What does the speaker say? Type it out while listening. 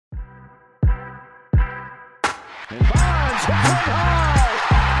Bonds hit one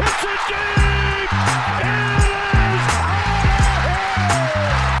high. It's a deep. It is out of here.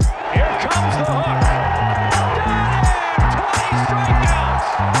 Here comes the hook. Got him. 20 strikeouts.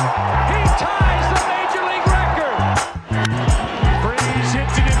 He ties the major league record. Freeze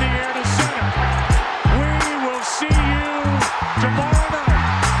hits it in the air to center. We will see you tomorrow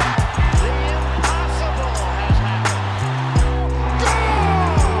night. The impossible has happened. Goal!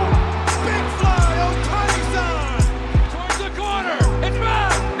 Big fly, Ohtani-san! Towards the corner. It's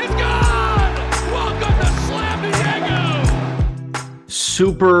back. It's gone. Welcome to Slam Diego.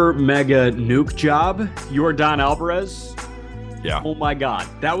 Super mega nuke job. Yordan Alvarez. Yeah. Oh my God.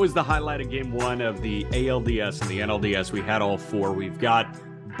 That was the highlight of game one of the ALDS and the NLDS. We had all four. We've got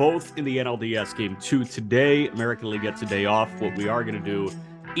both in the NLDS game two today. American League gets a day off. What we are going to do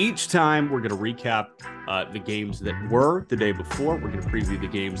each time, we're going to recap the games that were the day before. We're going to preview the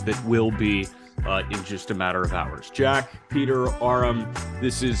games that will be in just a matter of hours. Jack, Peter, Aram,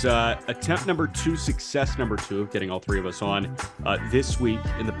 this is attempt number 2, success number 2 of getting all three of us on this week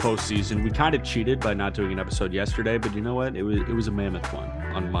in the postseason. We kind of cheated by not doing an episode yesterday, but you know what? It was a mammoth one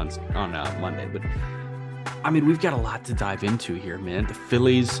on Monday. But I mean, we've got a lot to dive into here, man. The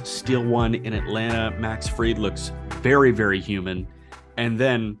Phillies steal one in Atlanta. Max Fried looks very, very human. And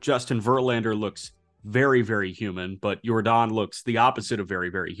then Justin Verlander looks very, very human, but Yordan looks the opposite of very,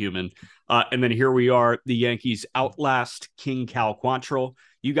 very human. And then here we are, the Yankees outlast King Cal Quantrill.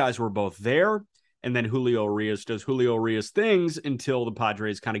 You guys were both there. And then Julio Urias does Julio Urias things until the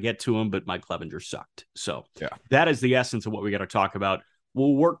Padres kind of get to him, but Mike Clevenger sucked. So yeah, that is the essence of what we got to talk about.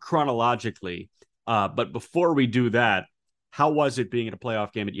 We'll work chronologically. But before we do that, how was it being at a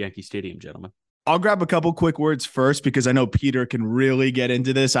playoff game at Yankee Stadium, gentlemen? I'll grab a couple quick words first because I know Peter can really get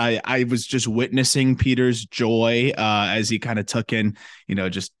into this. I was just witnessing Peter's joy as he kind of took in,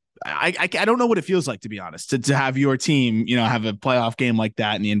 just I don't know what it feels like, to be honest, to have your team, have a playoff game like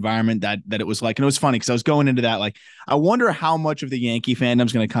that and the environment that it was like. And it was funny because I was going into that, like, I wonder how much of the Yankee fandom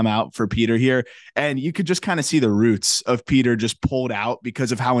is going to come out for Peter here. And you could just kind of see the roots of Peter just pulled out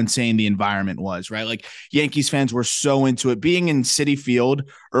because of how insane the environment was, right? Like Yankees fans were so into it. Being in Citi Field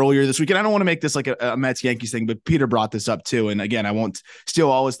earlier this weekend, I don't want to make this like a Mets Yankees thing, but Peter brought this up too. And again, I won't steal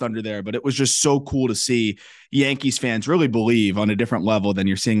all his thunder there, but it was just so cool to see Yankees fans really believe on a different level than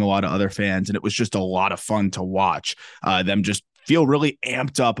you're seeing a lot of other fans. And it was just a lot of fun to watch them just feel really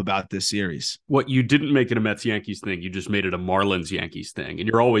amped up about this series. What you didn't make it a Mets Yankees thing. You just made it a Marlins Yankees thing. And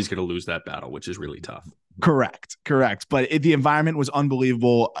you're always going to lose that battle, which is really tough. Correct. But the environment was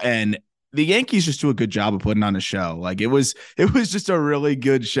unbelievable. And the Yankees just do a good job of putting on a show. Like it was just a really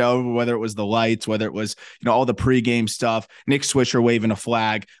good show, whether it was the lights, whether it was, all the pregame stuff, Nick Swisher waving a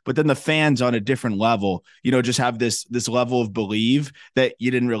flag, but then the fans on a different level, just have this level of belief that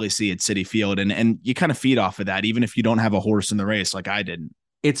you didn't really see at Citi Field. And you kind of feed off of that, even if you don't have a horse in the race like I didn't.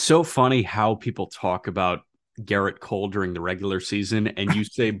 It's so funny how people talk about Garrett Cole during the regular season and you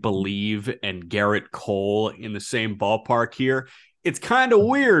say believe and Garrett Cole in the same ballpark here. It's kind of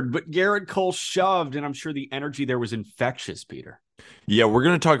weird, but Garrett Cole shoved, and I'm sure the energy there was infectious, Peter. Yeah, we're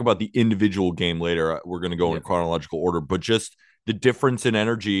going to talk about the individual game later. We're going to go in chronological order, but just the difference in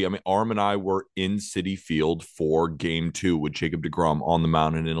energy. I mean, Arm and I were in Citi Field for game 2 with Jacob deGrom on the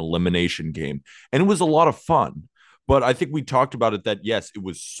mound in an elimination game, and it was a lot of fun. But I think we talked about it that, yes, it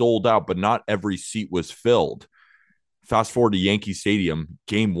was sold out, but not every seat was filled. Fast forward to Yankee Stadium,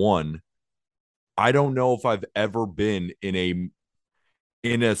 game 1. I don't know if I've ever been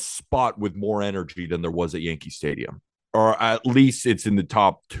in a spot with more energy than there was at Yankee Stadium, or at least it's in the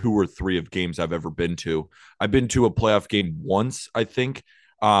top 2 or 3 of games I've ever been to. I've been to a playoff game once, I think,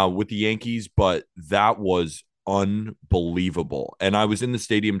 with the Yankees, but that was unbelievable. And I was in the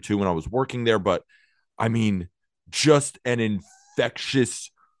stadium too when I was working there, but I mean, just an infectious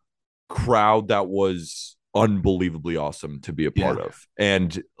crowd that was unbelievably awesome to be a part of.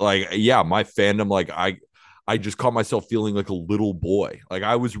 And like, my fandom, like I just caught myself feeling like a little boy. Like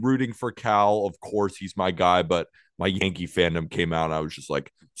I was rooting for Cal. Of course, he's my guy, but my Yankee fandom came out and I was just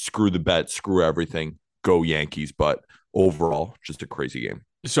like, screw the bet, screw everything, go Yankees. But overall, just a crazy game.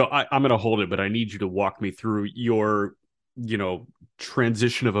 So I'm going to hold it, but I need you to walk me through your,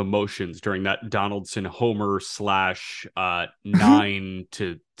 transition of emotions during that Donaldson homer / 9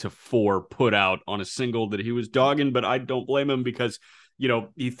 to 4 put out on a single that he was dogging, but I don't blame him because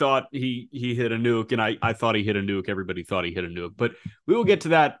he thought he hit a nuke, and I thought he hit a nuke. Everybody thought he hit a nuke, but we will get to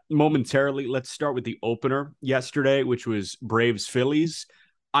that momentarily. Let's start with the opener yesterday, which was Braves Phillies.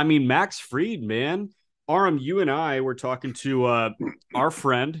 I mean, Max Fried, man. Aram, you and I were talking to our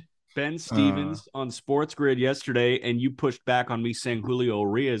friend Ben Stevens on Sports Grid yesterday, and you pushed back on me saying Julio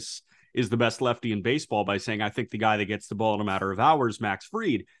Urias is the best lefty in baseball by saying, I think the guy that gets the ball in a matter of hours, Max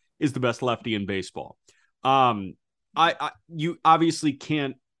Fried, is the best lefty in baseball. You obviously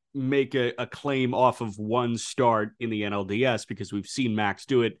can't make a claim off of one start in the NLDS because we've seen Max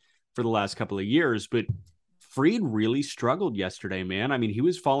do it for the last couple of years, but Fried really struggled yesterday, man. I mean, he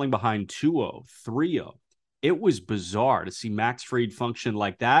was falling behind 2-0, 3-0. It was bizarre to see Max Fried function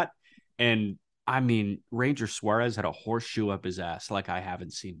like that. And I mean, Ranger Suarez had a horseshoe up his ass like I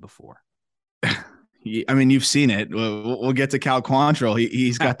haven't seen before. I mean, you've seen it. We'll get to Cal Quantrill.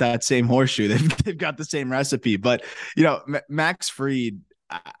 He's got that same horseshoe. They've got the same recipe. But, Max Fried,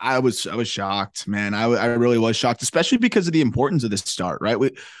 I was shocked, man. I really was shocked, especially because of the importance of this start, right?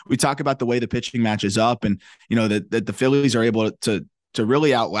 We talk about the way the pitching matches up and, that the Phillies are able to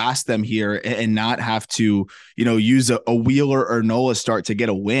really outlast them here and not have to, use a Wheeler or Nola start to get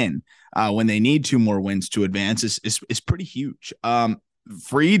a win when they need 2 more wins to advance is pretty huge.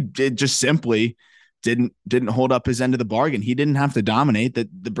 Fried just simply didn't hold up his end of the bargain. He didn't have to dominate. The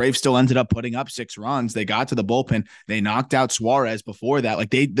Braves still ended up putting up 6 runs. They got to the bullpen. They knocked out Suarez before that. Like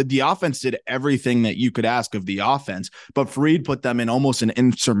the offense did everything that you could ask of the offense, but Fried put them in almost an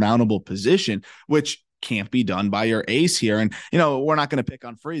insurmountable position, which can't be done by your ace here. And, we're not going to pick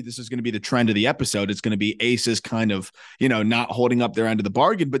on Fried. This is going to be the trend of the episode. It's going to be aces kind of, not holding up their end of the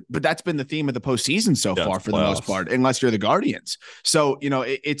bargain, but that's been the theme of the postseason so far for the most part, unless you're the Guardians. So,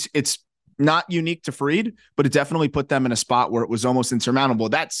 it's not unique to Fried, but it definitely put them in a spot where it was almost insurmountable.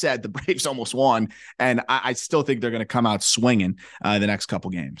 That said, the Braves almost won, and I still think they're going to come out swinging the next couple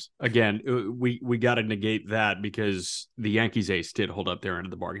games. Again, we got to negate that because the Yankees ace did hold up their end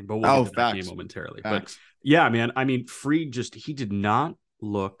of the bargain, but we'll get to that game momentarily. Facts. But yeah, man, I mean, Fried he did not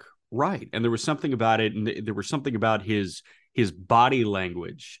look right, and there was something about it, and there was something about his body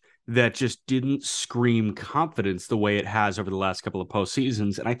language that just didn't scream confidence the way it has over the last couple of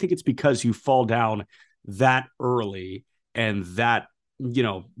postseasons. And I think it's because you fall down that early and that,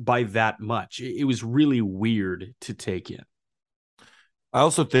 by that much. It was really weird to take in. I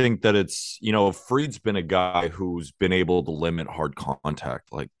also think that it's, Fried's been a guy who's been able to limit hard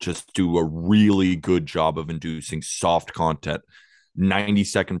contact, like just do a really good job of inducing soft contact.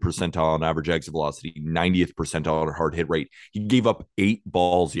 92nd percentile on average exit velocity, 90th percentile on hard hit rate. He gave up 8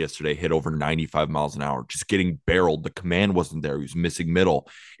 balls yesterday, hit over 95 miles an hour, just getting barreled. The command wasn't there. He was missing middle.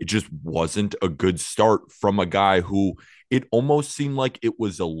 It just wasn't a good start from a guy who it almost seemed like it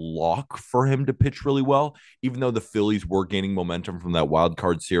was a lock for him to pitch really well, even though the Phillies were gaining momentum from that wild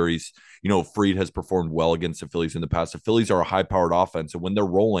card series. Fried has performed well against the Phillies in the past. The Phillies are a high-powered offense, and when they're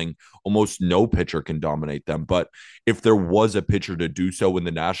rolling, almost no pitcher can dominate them. But if there was a pitcher to do so in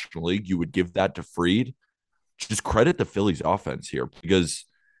the National League, you would give that to Fried. Just credit the Phillies offense here because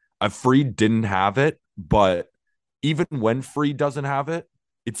Fried didn't have it, but even when Fried doesn't have it,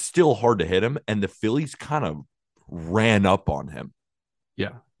 it's still hard to hit him, and the Phillies kind of ran up on him.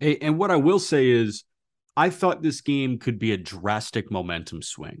 Yeah. And what I will say is I thought this game could be a drastic momentum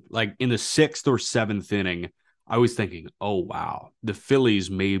swing. Like in the 6th or 7th inning, I was thinking, oh, wow, the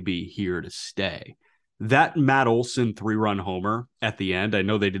Phillies may be here to stay. That Matt Olson 3-run homer at the end, I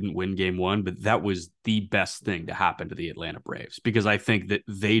know they didn't win game 1, but that was the best thing to happen to the Atlanta Braves because I think that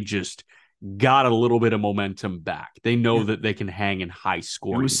they just got a little bit of momentum back. They know that they can hang in high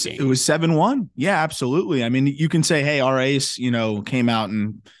scoring games. It was 7-1. Yeah, absolutely. I mean, you can say, hey, our ace, came out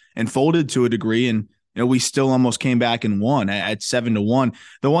and folded to a degree, and we still almost came back and won at 7-1.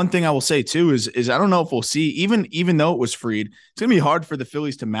 The one thing I will say too is I don't know if we'll see, even though it was Fried, it's gonna be hard for the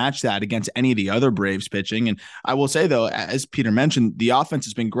Phillies to match that against any of the other Braves pitching. And I will say though, as Peter mentioned, the offense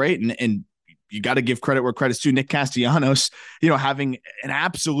has been great, and you got to give credit where credit's due. Nick Castellanos, having an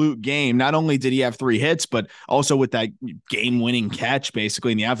absolute game. Not only did he have 3 hits, but also with that game-winning catch,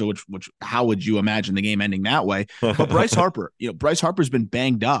 basically in the outfield. Which how would you imagine the game ending that way? But Bryce Harper, Bryce Harper's been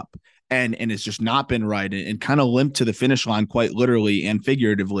banged up and it's just not been right and kind of limped to the finish line, quite literally and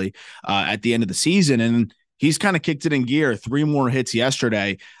figuratively, at the end of the season. And he's kind of kicked it in gear. 3 more hits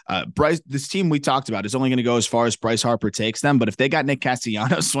yesterday. This team we talked about is only going to go as far as Bryce Harper takes them. But if they got Nick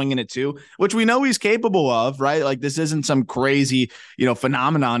Castellanos swinging it too, which we know he's capable of, right? Like this isn't some crazy,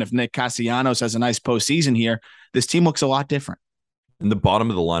 phenomenon. If Nick Castellanos has a nice postseason here, this team looks a lot different. In the bottom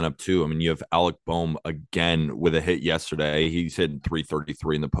of the lineup too, I mean, you have Alec Boehm again with a hit yesterday. He's hitting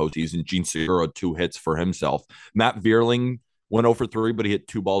 333 in the postseason. Gene Segura 2 hits for himself. Matt Vierling went 0 for 3, but he hit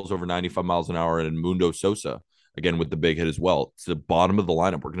 2 balls over 95 miles an hour. And Mundo Sosa, again, with the big hit as well. It's the bottom of the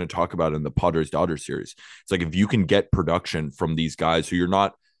lineup. We're going to talk about it in the Padres-Dodgers series. It's like if you can get production from these guys who you're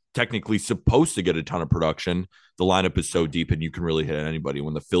not technically supposed to get a ton of production, the lineup is so deep and you can really hit anybody.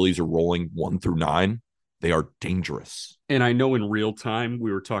 When the Phillies are rolling 1 through 9, They are dangerous. And I know in real time,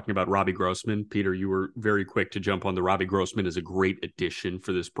 we were talking about Robbie Grossman. Peter, you were very quick to jump on the Robbie Grossman is a great addition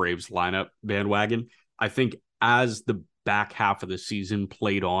for this Braves lineup bandwagon. I think as the back half of the season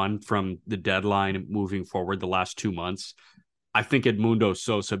played on from the deadline moving forward the last 2 months, I think Edmundo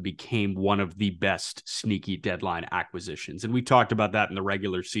Sosa became one of the best sneaky deadline acquisitions. And we talked about that in the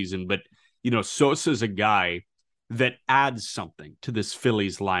regular season, but Sosa's a guy that adds something to this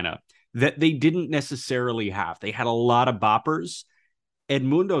Phillies lineup that they didn't necessarily have. They had a lot of boppers.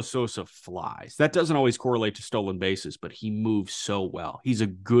 Edmundo Sosa flies. That doesn't always correlate to stolen bases, but he moves so well. He's a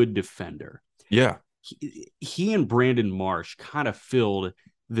good defender. Yeah. He and Brandon Marsh kind of filled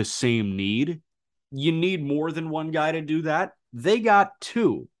the same need. You need more than one guy to do that. They got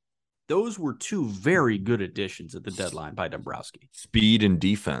two. Those were two very good additions at the deadline by Dombrowski. Speed and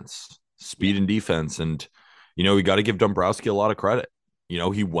defense. And, we got to give Dombrowski a lot of credit.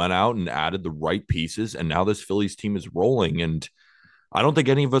 He went out and added the right pieces, and now this Phillies team is rolling. And I don't think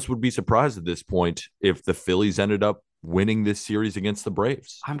any of us would be surprised at this point if the Phillies ended up winning this series against the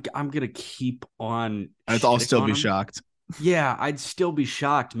Braves. I'm going to keep on. I'll still be shocked. Yeah, I'd still be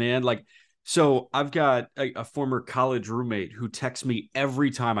shocked, man. So I've got a former college roommate who texts me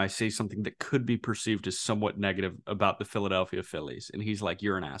every time I say something that could be perceived as somewhat negative about the Philadelphia Phillies. And he's like,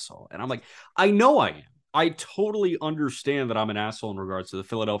 "You're an asshole." And I'm like, I know I am. I totally understand that I'm an asshole in regards to the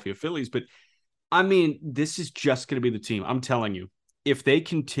Philadelphia Phillies, but I mean, this is just going to be the team. I'm telling you, if they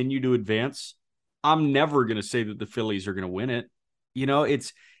continue to advance, I'm never going to say that the Phillies are going to win it.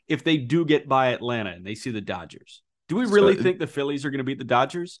 It's if they do get by Atlanta and they see the Dodgers. Do we really think the Phillies are going to beat the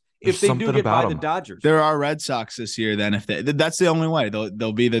Dodgers? If they do get by the Dodgers. There are Red Sox this year, then that's the only way.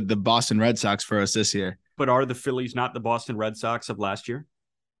 They'll be the Boston Red Sox for us this year. But are the Phillies not the Boston Red Sox of last year?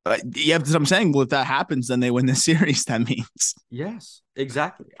 Yeah, that's what I'm saying. Well, if that happens, then they win the series. That means yes,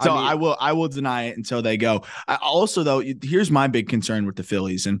 exactly. So I will deny it until they go. Also, though, here's my big concern with the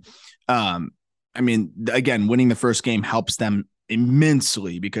Phillies, and again, winning the first game helps them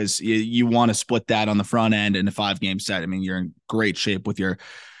immensely because you want to split that on the front end in a 5-game set. I mean, you're in great shape with your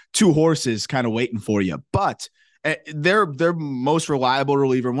 2 horses kind of waiting for you, but their most reliable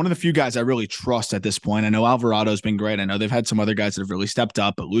reliever, one of the few guys I really trust at this point. I know Alvarado's been great. I know they've had some other guys that have really stepped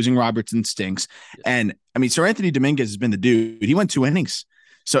up, but losing Robertson stinks. Yes. And I mean, Sir Anthony Dominguez has been the dude. He went 2 innings.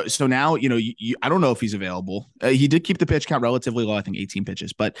 So now, I don't know if he's available. He did keep the pitch count relatively low, I think 18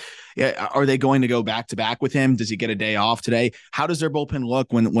 pitches, but are they going to go back to back with him? Does he get a day off today? How does their bullpen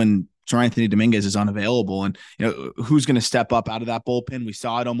look when Sir Anthony Dominguez is unavailable? And who's going to step up out of that bullpen? We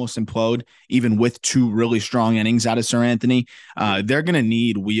saw it almost implode even with 2 really strong innings out of Sir Anthony. They're going to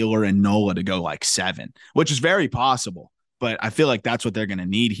need Wheeler and Nola to go like 7, which is very possible. But I feel like that's what they're going to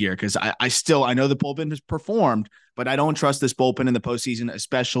need here because I know the bullpen has performed, but I don't trust this bullpen in the postseason,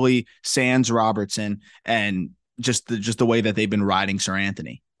 especially sans Robertson and just the way that they've been riding Sir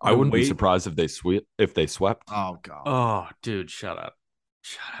Anthony. I wouldn't be surprised if they swept. Oh God. Oh, dude, shut up.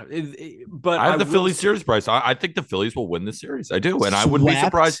 But I have the Phillies series price. I think the Phillies will win the series. I do, and I wouldn't be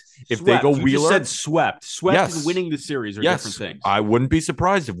surprised if they go Wheeler. You just said swept. Swept and winning the series are different things. I wouldn't be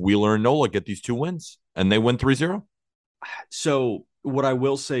surprised if Wheeler and Nola get these 2 wins and they win 3-0. So what I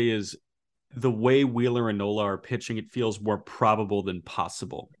will say is the way Wheeler and Nola are pitching, it feels more probable than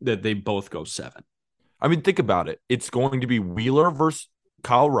possible that they both go 7. I mean, think about it. It's going to be Wheeler versus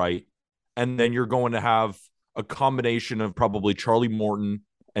Kyle Wright, and then you're going to have a combination of probably Charlie Morton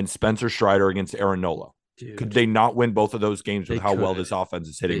and Spencer Strider against Aaron Nola. Dude. Could they not win both of those games with how well this offense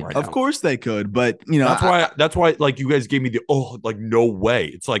is hitting right now? Of course they could, but that's why like you guys gave me the no way.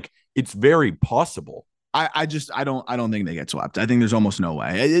 It's like it's very possible. I don't think they get swept. I think there's almost no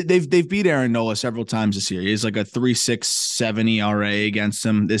way. They've beat Aaron Nola several times this year. He has like a 3.67 ERA against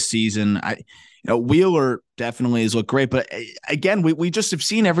him this season. Wheeler definitely has looked great, but again, we just have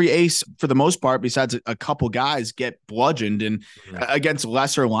seen every ace for the most part, besides a couple guys, get bludgeoned and against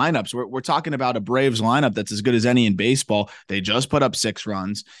lesser lineups. We're talking about a Braves lineup that's as good as any in baseball. They just put up 6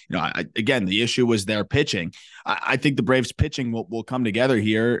 runs. Again, the issue was their pitching. I think the Braves pitching will come together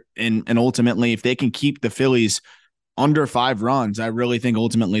here, and ultimately, if they can keep the Phillies under 5 runs, I really think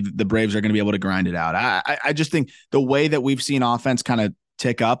ultimately the Braves are going to be able to grind it out. I just think the way that we've seen offense kind of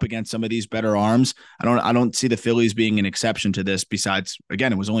tick up against some of these better arms, I don't see the Phillies being an exception to this. Besides,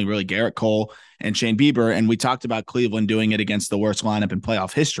 again, it was only really Garrett Cole and Shane Bieber, and we talked about Cleveland doing it against the worst lineup in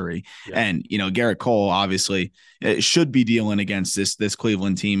playoff history. Yeah. And Garrett Cole obviously should be dealing against this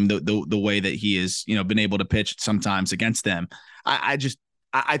Cleveland team the way that he has been able to pitch sometimes against them. I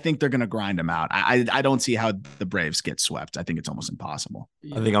think they're going to grind them out. I don't see how the Braves get swept. I think it's almost impossible.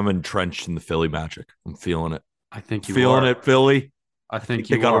 I think I'm entrenched in the Philly magic. I'm feeling it. I think you feeling are. it, Philly. I think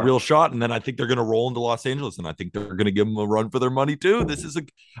they got a real shot, and then I think they're going to roll into Los Angeles, and I think they're going to give them a run for their money too.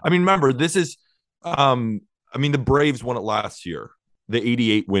 Remember, this is, the Braves won it last year. The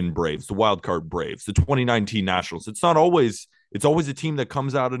 88 win Braves, the wild card Braves, the 2019 Nationals. It's always a team that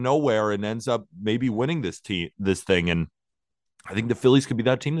comes out of nowhere and ends up maybe winning this thing. And I think the Phillies could be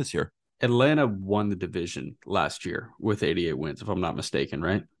that team this year. Atlanta won the division last year with 88 wins, if I'm not mistaken,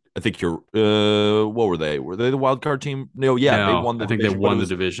 right? I think you're. What were they? Were they the wild card team? No, they won the division. I think they won the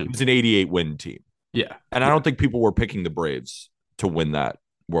division. It was an 88 win team. Yeah, and I don't think people were picking the Braves to win that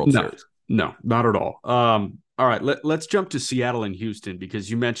World Series. No, not at all. All right, let's jump to Seattle and Houston,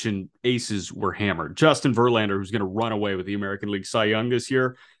 because you mentioned aces were hammered. Justin Verlander, who's going to run away with the American League Cy Young this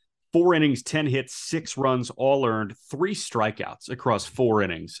year, 4 innings, 10 hits, 6 runs, all earned, 3 strikeouts across 4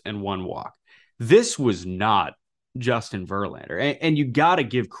 innings and 1 walk. This was not Justin Verlander. And you got to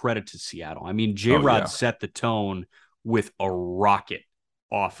give credit to Seattle. I mean, J-Rod set the tone with a rocket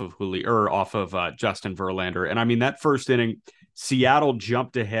off of Justin Verlander. And I mean, that first inning, Seattle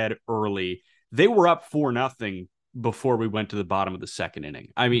jumped ahead early. They were up 4-0 before we went to the bottom of the second inning.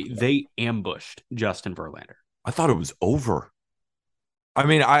 I mean, they ambushed Justin Verlander. I thought it was over. I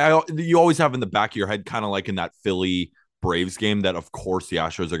mean, you always have in the back of your head, kind of like in that Philly Braves game, that of course the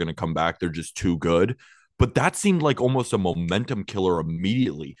Astros are going to come back. They're just too good. But that seemed like almost a momentum killer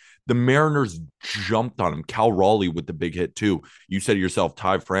immediately. The Mariners jumped on him. Cal Raleigh with the big hit too. You said to yourself,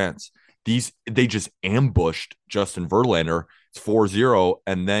 Ty France. They just ambushed Justin Verlander. It's 4-0,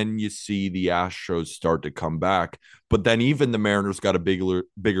 and then you see the Astros start to come back. But then even the Mariners got a bigger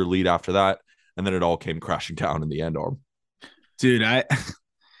lead after that, and then it all came crashing down in the end. Dude,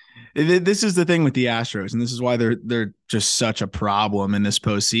 this is the thing with the Astros, and this is why they're just such a problem in this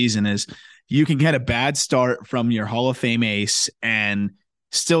postseason. Is you can get a bad start from your Hall of Fame ace and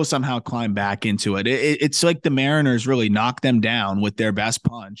still somehow climb back into it. It's like the Mariners really knock them down with their best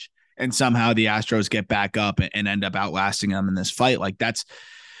punch, and somehow the Astros get back up and end up outlasting them in this fight. Like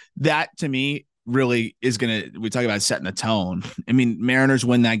that to me really is we talk about setting the tone. I mean, Mariners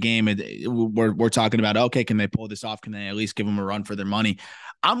win that game. We're talking about, okay, can they pull this off? Can they at least give them a run for their money?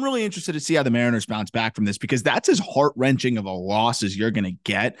 I'm really interested to see how the Mariners bounce back from this, because that's as heart-wrenching of a loss as you're going to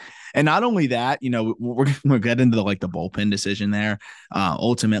get. And not only that, we're going to get into the bullpen decision there.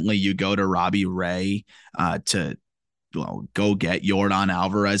 Ultimately, you go to Robbie Ray to go get Yordan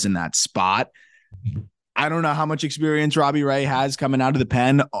Alvarez in that spot. I don't know how much experience Robbie Ray has coming out of the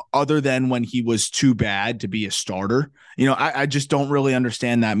pen, other than when he was too bad to be a starter. I just don't really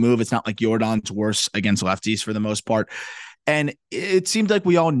understand that move. It's not like Yordan's worse against lefties for the most part. And it seemed like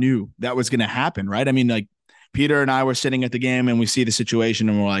we all knew that was going to happen, right? I mean, like, Peter and I were sitting at the game and we see the situation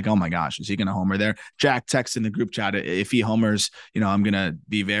and we're like, oh my gosh, is he going to homer there? Jack texts in the group chat, if he homers, I'm going to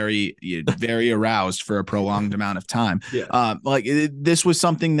be very, very aroused for a prolonged amount of time. Yeah. This was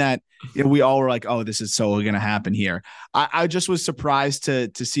something that we all were like, oh, this is so going to happen here. I just was surprised to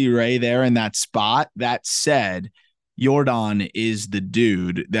see Ray there in that spot. That said, Yordan is the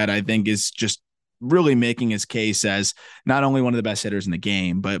dude that I think is just really making his case as not only one of the best hitters in the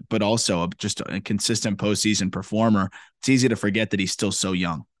game, but also just a consistent postseason performer. It's easy to forget that he's still so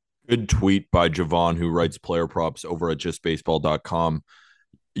young. Good tweet by Javon, who writes player props over at justbaseball.com.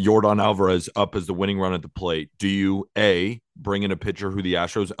 Yordan Alvarez up as the winning run at the plate. Do you A, bring in a pitcher who the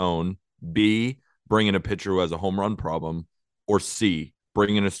Astros own, B, bring in a pitcher who has a home run problem, or C,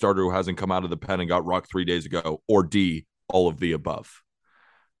 bring in a starter who hasn't come out of the pen and got rocked 3 days ago, or D, all of the above?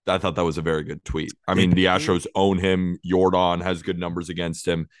 I thought that was a very good tweet. I mean, the Astros own him. Yordan has good numbers against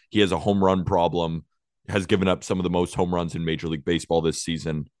him. He has a home run problem, has given up some of the most home runs in Major League Baseball this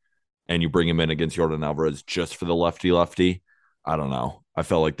season. And you bring him in against Yordan Alvarez just for the lefty. I don't know. I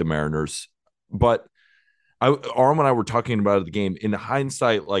felt like the Mariners. But Aram and I were talking about the game. In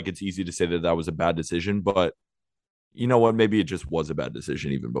hindsight, it's easy to say that was a bad decision. But you know what? Maybe it just was a bad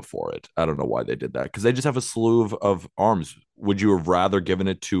decision even before it. I don't know why they did that, because they just have a slew of arms. Would you have rather given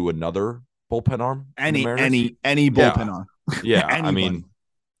it to another bullpen arm? Any bullpen arm. Yeah. I mean,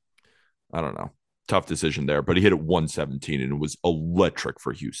 I don't know. Tough decision there, but he hit it 117 and it was electric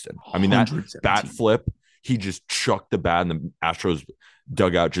for Houston. I mean, that bat flip, he just chucked the bat and the Astros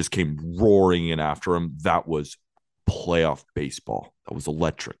dugout just came roaring in after him. That was playoff baseball. That was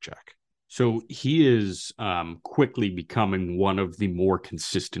electric, Jack. So he is quickly becoming one of the more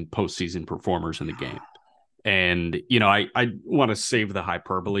consistent postseason performers in the game. And, I want to save the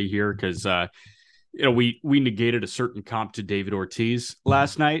hyperbole here because, we negated a certain comp to David Ortiz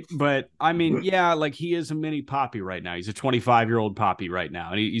last night. But, I mean, he is a mini Poppy right now. He's a 25-year-old Poppy right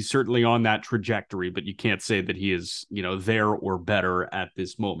now. And he's certainly on that trajectory, but you can't say that he is, there or better at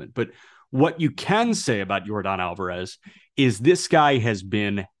this moment. But what you can say about Yordan Alvarez is this guy has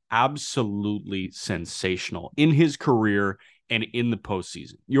been absolutely sensational in his career and in the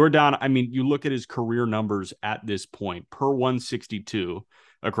postseason. Jordan, I mean, you look at his career numbers at this point, per 162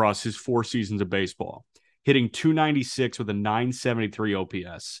 across his 4 seasons of baseball, hitting 296 with a 973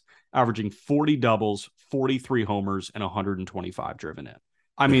 OPS, averaging 40 doubles, 43 homers, and 125 driven in.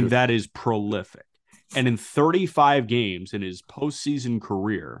 I mean, that is prolific. And in 35 games in his postseason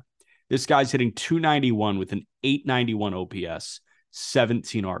career, this guy's hitting 291 with an 891 OPS,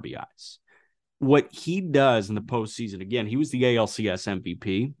 17 RBIs. What he does in the postseason, again, he was the ALCS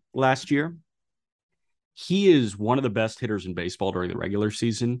MVP last year. He is one of the best hitters in baseball during the regular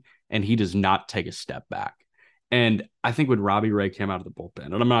season, and he does not take a step back. And I think when Robbie Ray came out of the bullpen,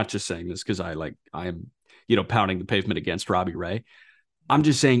 and I'm not just saying this because I'm pounding the pavement against Robbie Ray. I'm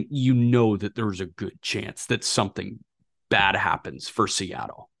just saying, that there's a good chance that something bad happens for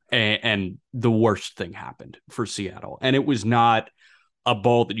Seattle. And the worst thing happened for Seattle. And it was not a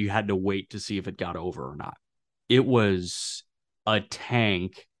ball that you had to wait to see if it got over or not. It was a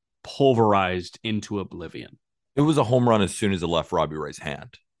tank pulverized into oblivion. It was a home run as soon as it left Robbie Ray's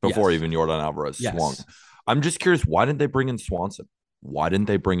hand before even Jordan Alvarez swung. I'm just curious, why didn't they bring in Swanson? Why didn't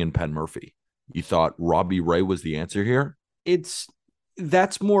they bring in Penn Murphy? You thought Robbie Ray was the answer here?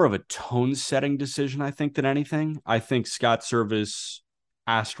 That's more of a tone-setting decision, I think, than anything. I think Scott Servais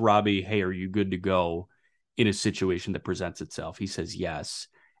asked Robbie, hey, are you good to go in a situation that presents itself? He says yes.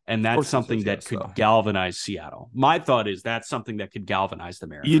 And that's something that could galvanize Seattle. My thought is that's something that could galvanize the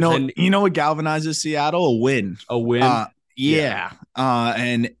Mariners. You know what galvanizes Seattle? A win. A win? Yeah.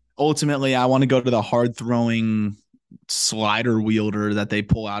 And ultimately, I want to go to the hard-throwing slider wielder that they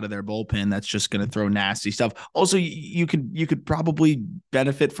pull out of their bullpen that's just going to throw nasty stuff. Also, you could probably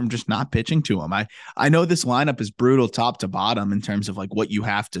benefit from just not pitching to him. I know this lineup is brutal top to bottom in terms of like what you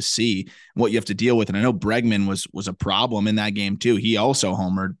have to see, what you have to deal with. And I know Bregman was a problem in that game too. He also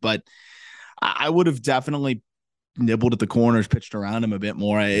homered, but I would have definitely nibbled at the corners, pitched around him a bit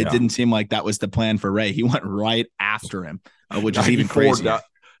more. It didn't seem like that was the plan for Ray. He went right after him, which is even crazier.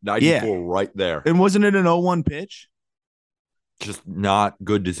 94 right there. And wasn't it an 0-1 pitch? Just not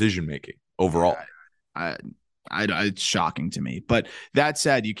good decision making overall. It's shocking to me. But that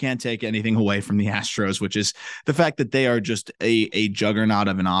said, you can't take anything away from the Astros, which is the fact that they are just a juggernaut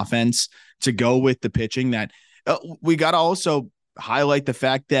of an offense. To go with the pitching that we got to also highlight the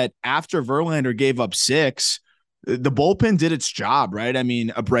fact that after Verlander gave up 6, the bullpen did its job, right? I mean,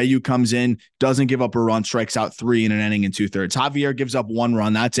 Abreu comes in, doesn't give up a run, strikes out 3 in an inning and 2/3. Javier gives up 1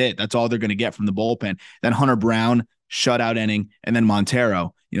 run. That's it. That's all they're going to get from the bullpen. Then Hunter Brown, shutout inning, and then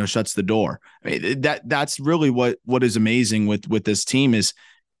Montero, shuts the door. I mean, that's really what is amazing with this team is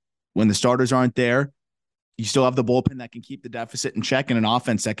when the starters aren't there, you still have the bullpen that can keep the deficit in check and an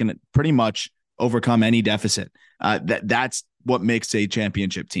offense that can pretty much overcome any deficit. That's what makes a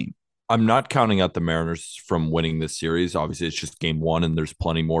championship team. I'm not counting out the Mariners from winning this series. Obviously, it's just game 1 and there's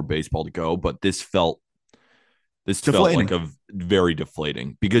plenty more baseball to go, but this felt like a very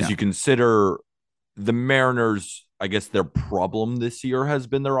deflating because you consider the Mariners, I guess their problem this year has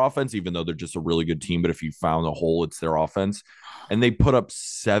been their offense, even though they're just a really good team. But if you found a hole, it's their offense. And they put up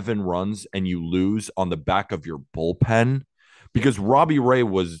 7 runs and you lose on the back of your bullpen because Robbie Ray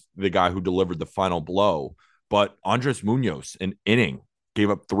was the guy who delivered the final blow. But Andres Munoz, an inning, gave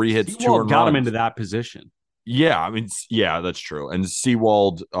up 3 hits, 2 runs. Got him into that position. Yeah, I mean, that's true. And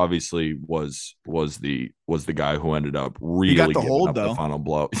Sewald obviously was the guy who ended up really got the giving hold, up though. the final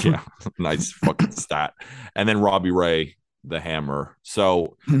blow. Yeah, nice fucking stat. And then Robbie Ray, the hammer.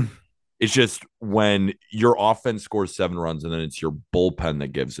 So it's just when your offense scores 7 runs and then it's your bullpen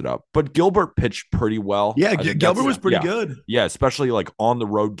that gives it up. But Gilbert pitched pretty well. Yeah, Gilbert was pretty good. Yeah, especially like on the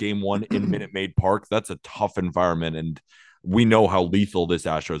road game 1 in Minute Maid Park. That's a tough environment, and we know how lethal this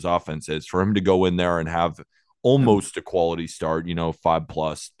Astros offense is. For him to go in there and have almost a quality start,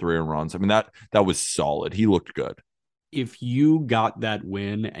 5+ 3 runs. I mean, that was solid. He looked good. If you got that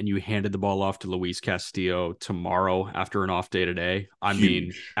win and you handed the ball off to Luis Castillo tomorrow after an off day today, I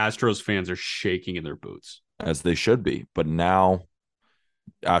mean, Astros fans are shaking in their boots. As they should be. But now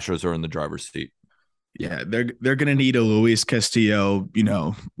Astros are in the driver's seat. Yeah, they're going to need a Luis Castillo,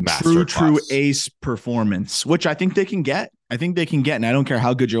 Master true class. ace performance, which I think they can get. And I don't care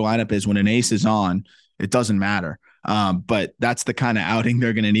how good your lineup is when an ace is on, it doesn't matter. But that's the kind of outing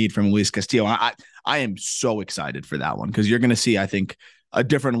they're going to need from Luis Castillo. I am so excited for that one because you're going to see, I think, a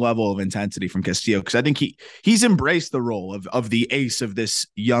different level of intensity from Castillo because I think he's embraced the role of the ace of this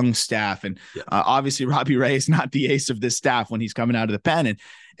young staff. And obviously Robbie Ray is not the ace of this staff when he's coming out of the pen.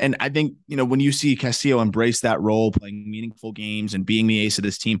 And I think, when you see Castillo embrace that role, playing meaningful games and being the ace of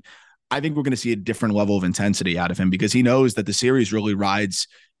this team, I think we're going to see a different level of intensity out of him because he knows that the series really rides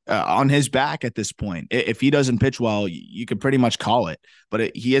on his back at this point. If he doesn't pitch well, you could pretty much call it.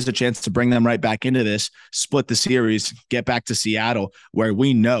 But he has a chance to bring them right back into this, split the series, get back to Seattle, where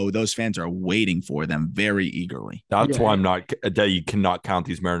we know those fans are waiting for them very eagerly. That's why I'm not that you cannot count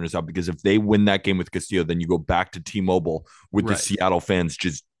these Mariners out, because if they win that game with Castillo, then you go back to T-Mobile with the Seattle fans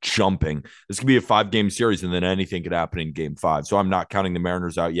just jumping. This could be a 5-game series, and then anything could happen in game 5. So I'm not counting the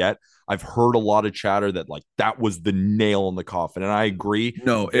Mariners out yet. I've heard a lot of chatter that like that was the nail in the coffin, and I agree.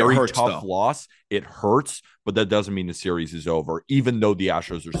 No, it very hurts, tough loss. It hurts, but that doesn't mean the series is over. Even though the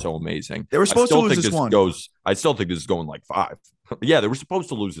Astros are so amazing, they were supposed to lose this one. I still think this is going like 5. Yeah, they were supposed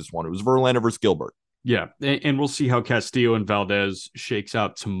to lose this one. It was Verlander versus Gilbert. Yeah, and we'll see how Castillo and Valdez shakes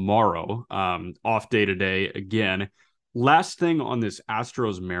out tomorrow. Off day today again. Last thing on this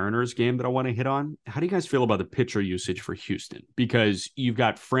Astros-Mariners game that I want to hit on, how do you guys feel about the pitcher usage for Houston? Because you've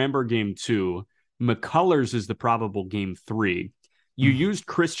got Framber game 2, McCullers is the probable game 3. You used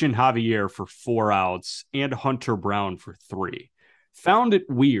Christian Javier for 4 outs and Hunter Brown for 3. Found it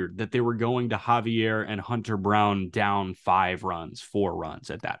weird that they were going to Javier and Hunter Brown down 5 runs, 4 runs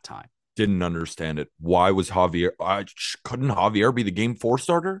at that time. Didn't understand it. Why was Javier? Couldn't Javier be the game 4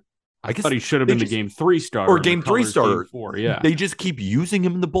 starter? I thought he should have been the game 3 starter. Or game 3 starter. Game 4, yeah. They just keep using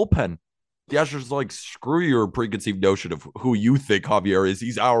him in the bullpen. The Astros like, screw your preconceived notion of who you think Javier is.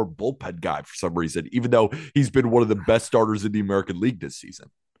 He's our bullpen guy for some reason, even though he's been one of the best starters in the American League this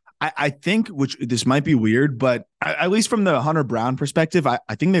season. I think, which this might be weird, but at least from the Hunter Brown perspective, I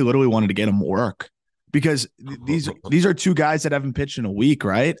think they literally wanted to get him work because these are 2 guys that haven't pitched in a week,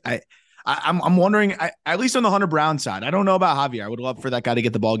 right? I'm wondering, at least on the Hunter Brown side, I don't know about Javier. I would love for that guy to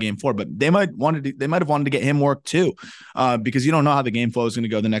get the ball game 4, but they might have wanted to get him work too, because you don't know how the game flow is going to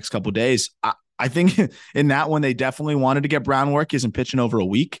go the next couple of days. I think in that one, they definitely wanted to get Brown work. He isn't pitching over a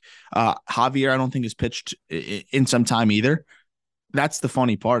week. Javier, I don't think has pitched in some time either. That's the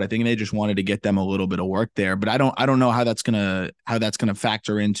funny part. I think they just wanted to get them a little bit of work there, but I don't know how that's gonna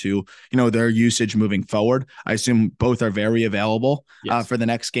factor into their usage moving forward. I assume both are very available for the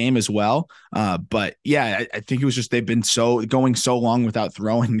next game as well. But yeah, I think it was just they've been going so long without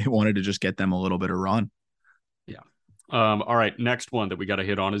throwing. They wanted to just get them a little bit of run. Yeah. All right. Next one that we got to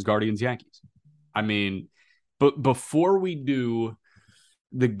hit on is Guardians Yankees. I mean, but before we do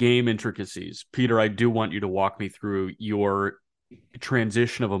the game intricacies, Peter, I do want you to walk me through your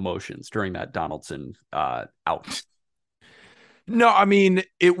transition of emotions during that Donaldson out. No, I mean,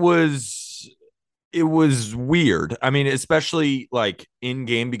 it was weird. I mean, especially like in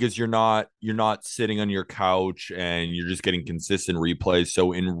game, because you're not sitting on your couch and you're just getting consistent replays.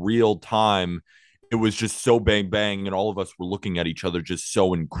 So in real time, it was just so bang bang, and all of us were looking at each other just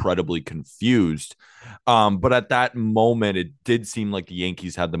so incredibly confused. But at that moment, it did seem like the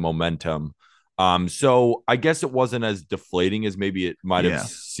Yankees had the momentum. So I guess it wasn't as deflating as maybe it might have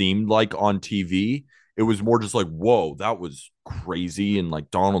seemed like on TV. It was more just like, whoa, that was crazy. And like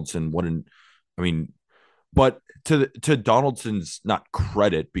Donaldson, but to Donaldson's not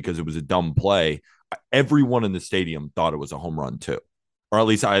credit, because it was a dumb play, everyone in the stadium thought it was a home run too. Or at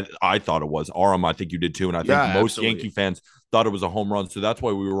least I thought it was. Aram, I think you did too. And I think most Yankee fans thought it was a home run. So that's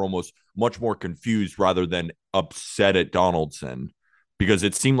why we were almost much more confused rather than upset at Donaldson, because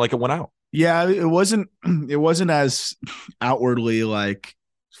it seemed like it went out. Yeah, it wasn't as outwardly like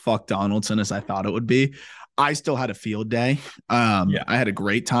fuck Donaldson as I thought it would be. I still had a field day. I had a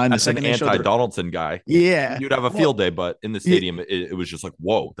great time. That's an anti-Donaldson guy. Yeah. You'd have a field day, but in the stadium, it was just like,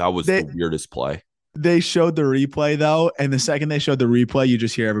 whoa, that was the weirdest play. They showed the replay though, and the second they showed the replay, you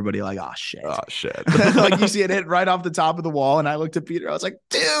just hear everybody like, "Oh shit!" Like you see it hit right off the top of the wall, and I looked at Peter. I was like,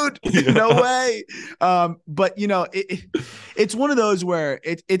 "Dude, no way!" But it's one of those where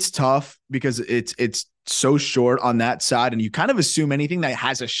it's tough because it's so short on that side, and you kind of assume anything that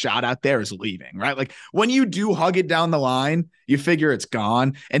has a shot out there is leaving, right? Like when you do hug it down the line, you figure it's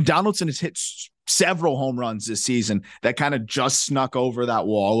gone. And Donaldson has hit several home runs this season that kind of just snuck over that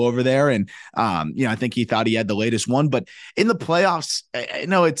wall over there. And, I think he thought he had the latest one, but in the playoffs, I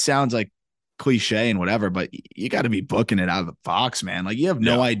know it sounds like cliche and whatever, but you got to be booking it out of the box, man. Like you have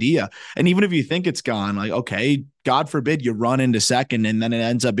no idea. And even if you think it's gone, like, okay, God forbid you run into second and then it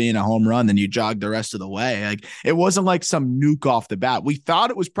ends up being a home run, then you jog the rest of the way. Like it wasn't like some nuke off the bat. We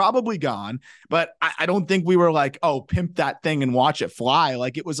thought it was probably gone, but I don't think we were like, oh, pimp that thing and watch it fly.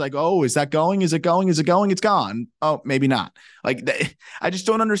 Like it was like, oh, is that going? Is it going? Is it going? It's gone. Oh, maybe not. Like I just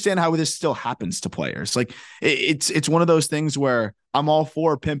don't understand how this still happens to players. Like it's one of those things where I'm all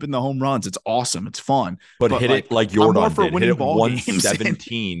for pimping the home runs. It's awesome. It's fun. But hit it like Jordan did. Hit it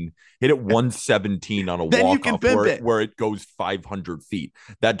 117. Hit it 117 on a walk-off. Then you can where it goes 500 feet.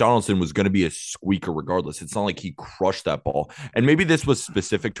 That Donaldson was going to be a squeaker regardless. It's not like he crushed that ball. And maybe this was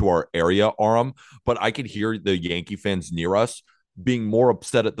specific to our area, Aram, but I could hear the Yankee fans near us being more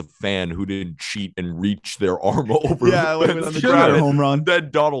upset at the fan who didn't cheat and reach their arm over the fence on the Jeter home run. than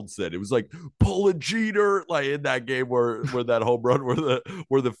Donaldson. It was like pull a Jeter, like in that game where that home run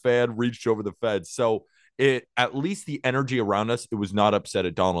where the fan reached over the fence. So it, at least the energy around us, it was not upset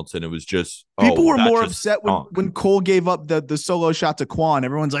at Donaldson. It was just people were more upset when Cole gave up the solo shot to Quan.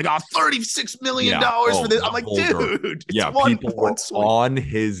 Everyone's like, $36 million for this. I'm like, dude, people were on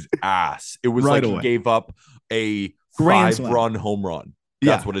his ass. It was like he gave up a 5-run home run.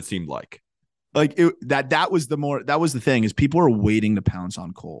 That's what it seemed like. Like that was the thing, is people are waiting to pounce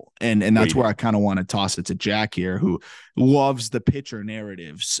on Cole. And that's where I kind of want to toss it to Jack here, who loves the pitcher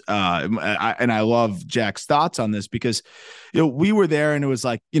narratives. I love Jack's thoughts on this because, we were there and it was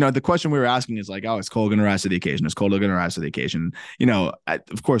like, the question we were asking is like, oh, is Cole going to rise to the occasion? Is Cole going to rise to the occasion?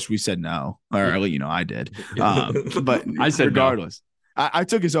 Of course we said no, or I did. But I said regardless. No. I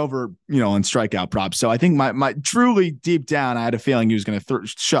took his over, on strikeout props. So I think my truly deep down, I had a feeling he was going to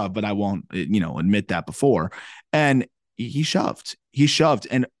shove, but I won't, admit that before. And he shoved.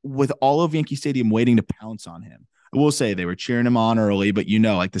 And with all of Yankee Stadium waiting to pounce on him, I will say they were cheering him on early, but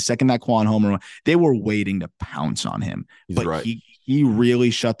like the second that Quan homer, they were waiting to pounce on him. He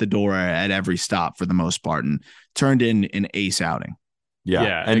really shut the door at every stop for the most part and turned in an ace outing.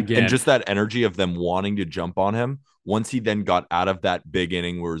 Yeah. And just that energy of them wanting to jump on him. Once he then got out of that big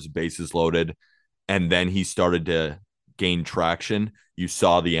inning where his bases loaded and then he started to gain traction, you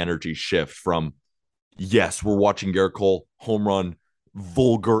saw the energy shift from, yes, we're watching Gerrit Cole home run,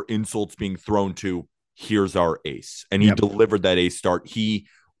 vulgar insults being thrown to, here's our ace. And he delivered that ace start.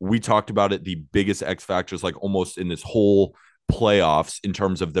 We talked about it, the biggest X factors, like almost in this whole playoffs in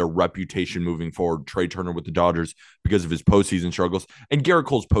terms of their reputation moving forward. Trey Turner with the Dodgers because of his postseason struggles, and Gerrit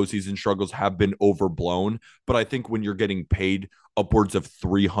Cole's postseason struggles have been overblown. But I think when you're getting paid upwards of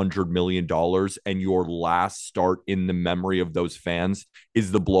 $300 million and your last start in the memory of those fans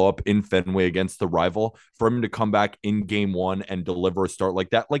is the blow up in Fenway against the rival, for him to come back in game one and deliver a start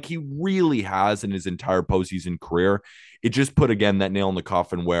like that, like he really has in his entire postseason career, it just put again that nail in the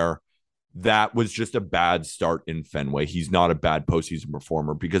coffin where that was just a bad start in Fenway. He's not a bad postseason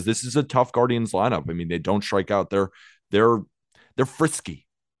performer because this is a tough Guardians lineup. I mean, they don't strike out. They're frisky,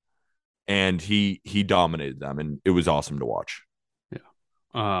 and he dominated them, and it was awesome to watch.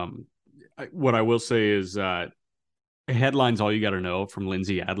 Yeah. What I will say is headlines all you got to know from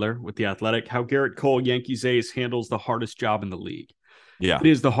Lindsay Adler with The Athletic, how Gerrit Cole, Yankees ace, handles the hardest job in the league. Yeah. It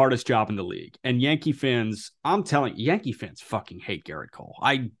is the hardest job in the league. And Yankee fans, I'm telling you, Yankee fans fucking hate Gerrit Cole.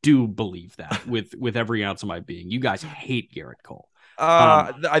 I do believe that with every ounce of my being. You guys hate Gerrit Cole.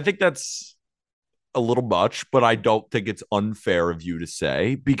 I think that's a little much, but I don't think it's unfair of you to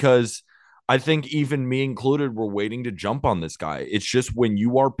say, because I think even me included, we're waiting to jump on this guy. It's just when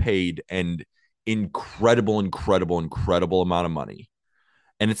you are paid an incredible amount of money,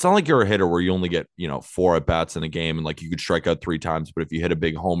 and it's not like you're a hitter where you only get, 4 at bats in a game and like you could strike out 3 times. But if you hit a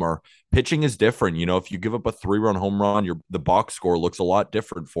big homer, pitching is different. If you give up a 3-run home run, the box score looks a lot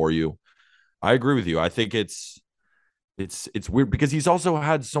different for you. I agree with you. I think it's weird because he's also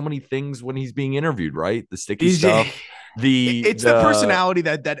had so many things when he's being interviewed, right? The sticky stuff. It's the personality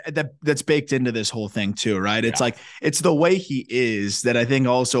that's baked into this whole thing too, right? It's like, it's the way he is that I think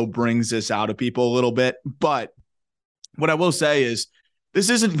also brings this out of people a little bit. But what I will say is, this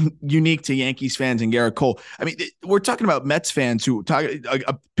isn't unique to Yankees fans and Gerrit Cole. I mean, we're talking about Mets fans who talk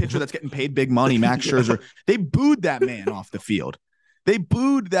a pitcher that's getting paid big money, Max Scherzer. They booed that man off the field.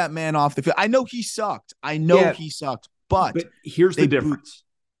 I know he sucked. But here's the difference.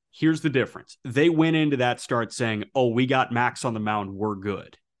 Here's the difference. They went into that start saying, oh, we got Max on the mound, we're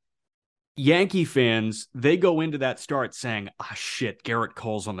good. Yankee fans, they go into that start saying, shit, Gerrit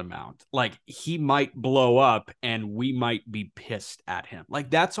Cole's on the mound. Like, he might blow up and we might be pissed at him. Like,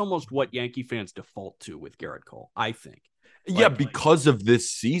 that's almost what Yankee fans default to with Gerrit Cole, I think. Yeah, because of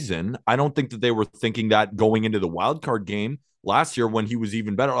this season. I don't think that they were thinking that going into the wild card game last year when he was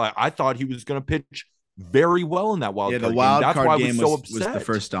even better. I thought he was going to pitch very well in that wild card game. That's why I was so upset. Was the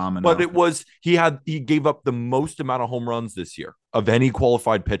first domino. But it was, he gave up the most amount of home runs this year of any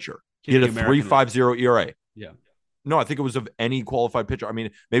qualified pitcher. He had a 3.50 ERA. Yeah. No, I think it was of any qualified pitcher. I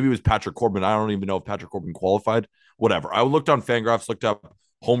mean, maybe it was Patrick Corbin. I don't even know if Patrick Corbin qualified. Whatever. I looked on Fangraphs, looked up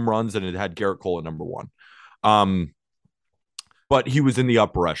home runs, and it had Gerrit Cole at number 1. But he was in the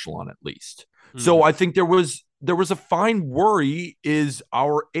upper echelon at least. So I think there was there was a fine worry. Is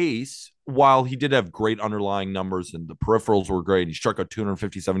our ace, while he did have great underlying numbers and the peripherals were great, he struck out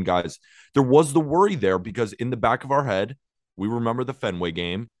 257 guys. There was the worry there because in the back of our head, we remember the Fenway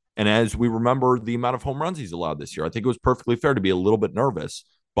game. And as we remember the amount of home runs he's allowed this year, I think it was perfectly fair to be a little bit nervous,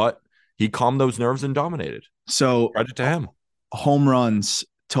 but he calmed those nerves and dominated. So credit to him. Home runs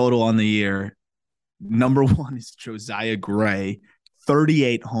total on the year. Number one is Josiah Gray,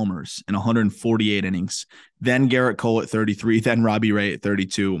 38 homers in 148 innings. Then Garrett Cole at 33, then Robbie Ray at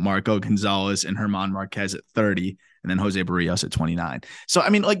 32, Marco Gonzalez and Herman Marquez at 30, and then Jose Barrios at 29. So, I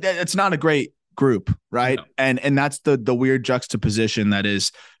mean, like, it's not a great group, right? No. And that's the weird juxtaposition that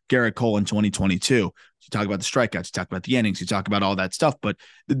is Garrett Cole in 2022. You talk about the strikeouts, you talk about the innings, you talk about all that stuff, but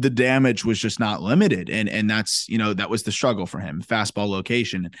the damage was just not limited. And that's, that was the struggle for him. Fastball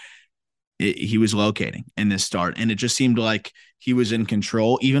location. He was locating in this start, and it just seemed like he was in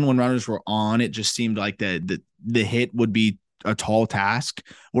control. Even when runners were on, it just seemed like the hit would be a tall task,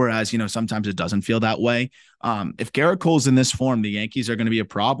 whereas, sometimes it doesn't feel that way. If Garrett Cole's in this form, the Yankees are going to be a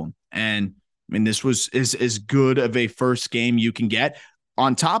problem. And I mean, this was as good of a first game you can get.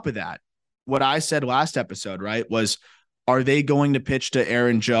 On top of that, what I said last episode, right, was, are they going to pitch to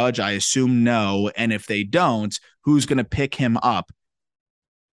Aaron Judge? I assume no. And if they don't, who's going to pick him up?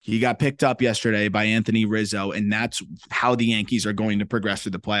 He got picked up yesterday by Anthony Rizzo, and that's how the Yankees are going to progress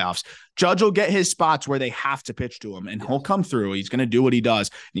through the playoffs. Judge will get his spots where they have to pitch to him, and he'll come through. He's going to do what he does.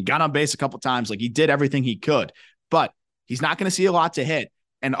 He got on base a couple times. Like, he did everything he could, but he's not going to see a lot to hit,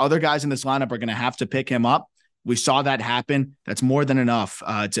 and other guys in this lineup are going to have to pick him up. We saw that happen. That's more than enough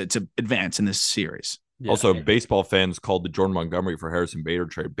to advance in this series. Yeah. Also, baseball fans called the Jordan Montgomery for Harrison Bader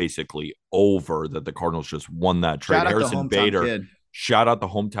trade basically over, that the Cardinals just won that trade. Harrison Bader. Kid. Shout out the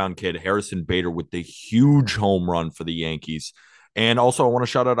hometown kid, Harrison Bader, with the huge home run for the Yankees. And also, I want to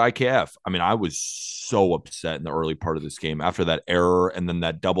shout out IKF. I mean, I was so upset in the early part of this game after that error and then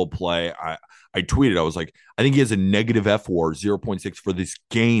that double play. I tweeted, I was like, I think he has a negative FWAR, 0.6 for this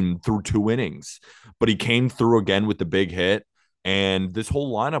game through 2 innings. But he came through again with the big hit. And this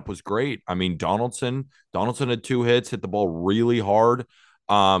whole lineup was great. I mean, Donaldson had 2 hits, hit the ball really hard.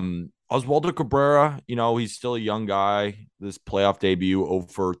 Oswaldo Cabrera, he's still a young guy. This playoff debut, 0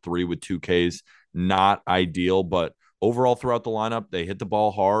 for 3 with 2 Ks, not ideal, but overall throughout the lineup, they hit the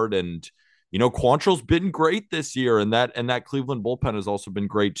ball hard. And, Quantrill's been great this year, and that Cleveland bullpen has also been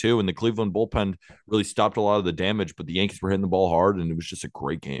great too. And the Cleveland bullpen really stopped a lot of the damage, but the Yankees were hitting the ball hard, and it was just a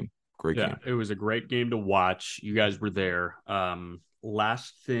great game. Great game. It was a great game to watch. You guys were there.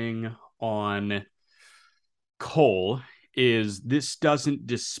 Last thing on Cole is, this doesn't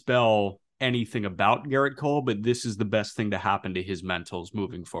dispel anything about Garrett Cole, but this is the best thing to happen to his mentals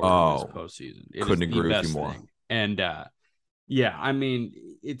moving forward in this postseason. Couldn't agree with you more. Thing. And I mean,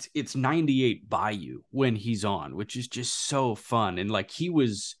 it's 98 by you when he's on, which is just so fun. And like, he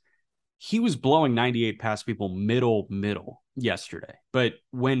was blowing 98 past people middle yesterday, but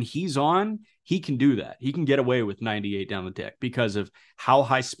when he's on, he can do that. He can get away with 98 down the deck because of how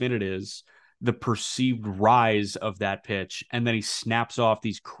high spin it is, the perceived rise of that pitch, and then he snaps off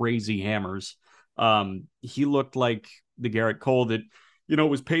these crazy hammers. He looked like the Garrett Cole that,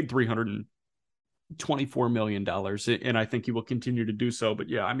 was paid $324 million, and I think he will continue to do so. But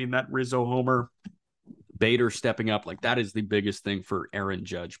yeah, I mean, that Rizzo homer, Bader stepping up, like, that is the biggest thing for Aaron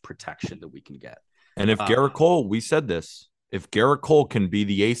Judge protection that we can get. And if Garrett Cole, we said this, if Garrett Cole can be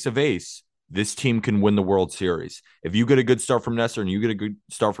the ace of ace, this team can win the World Series. If you get a good start from Nestor and you get a good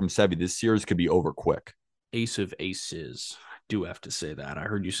start from Sevy, this series could be over quick. Ace of aces. Do have to say that. I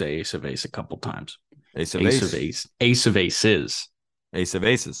heard you say ace of ace a couple times. Ace of ace. Ace of aces. Ace of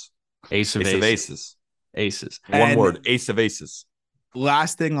aces. Ace of aces. Aces. One word, ace of aces.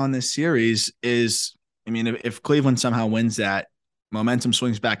 Last thing on this series is, I mean, if Cleveland somehow wins that, momentum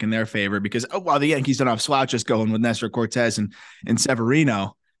swings back in their favor because, the Yankees don't have slouches going with Nestor Cortez and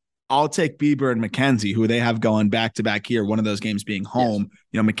Severino. I'll take Bieber and McKenzie, who they have going back-to-back here, one of those games being home.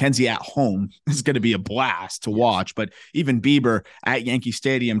 Yes. McKenzie at home is going to be a blast to watch, but even Bieber at Yankee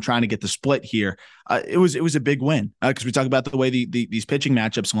Stadium trying to get the split here, it was a big win because we talk about the way these pitching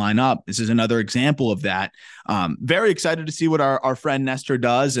matchups line up. This is another example of that. Very excited to see what our friend Nestor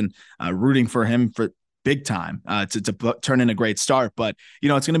does, and rooting for him for big time to turn in a great start. But,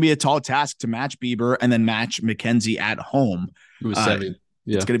 it's going to be a tall task to match Bieber and then match McKenzie at home. It was 7.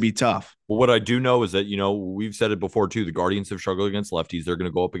 Yeah. It's going to be tough. Well, what I do know is that, we've said it before too, the Guardians have struggled against lefties. They're going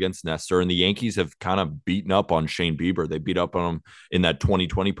to go up against Nestor, and the Yankees have kind of beaten up on Shane Bieber. They beat up on him in that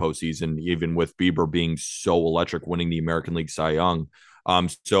 2020 postseason, even with Bieber being so electric, winning the American League Cy Young.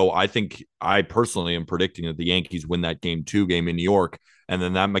 So I think I personally am predicting that the Yankees win that game in New York. And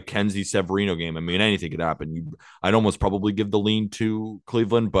then that Mackenzie Severino game, I mean, anything could happen. I'd almost probably give the lean to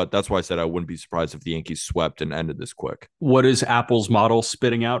Cleveland, but that's why I said I wouldn't be surprised if the Yankees swept and ended this quick. What is Apple's model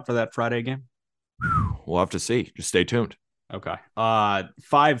spitting out for that Friday game? We'll have to see. Just stay tuned. Okay.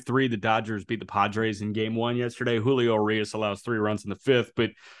 5-3, the Dodgers beat the Padres in game 1 yesterday. Julio Urias allows 3 runs in the 5th,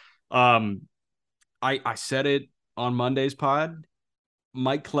 but I said it on Monday's pod.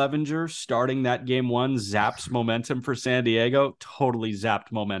 Mike Clevenger starting that game 1 zaps momentum for San Diego. Totally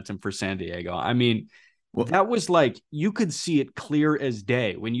zapped momentum for San Diego. I mean, that was like, you could see it clear as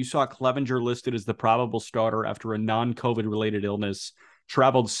day when you saw Clevenger listed as the probable starter after a non-COVID related illness,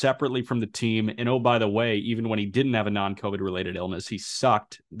 traveled separately from the team. And oh, by the way, even when he didn't have a non-COVID related illness, he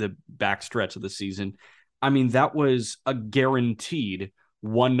sucked the backstretch of the season. I mean, that was a guaranteed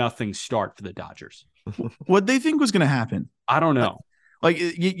 1-0 start for the Dodgers. What they think was going to happen? I don't know. Like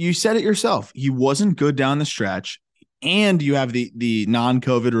you said it yourself, he wasn't good down the stretch, and you have the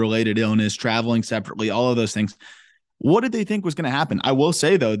non-COVID related illness, traveling separately, all of those things. What did they think was going to happen? I will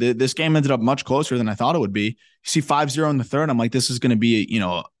say though, this game ended up much closer than I thought it would be. You see 5-0 in the third. I'm like, this is going to be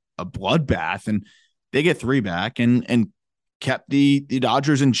a bloodbath, and they get 3 back and kept the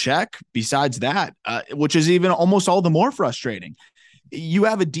Dodgers in check. Besides that, which is even almost all the more frustrating. You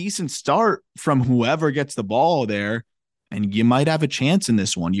have a decent start from whoever gets the ball there, and you might have a chance in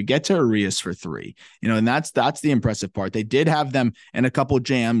this one. You get to Urias for 3, and that's the impressive part. They did have them in a couple of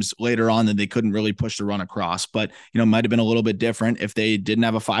jams later on that they couldn't really push the run across, but might have been a little bit different if they didn't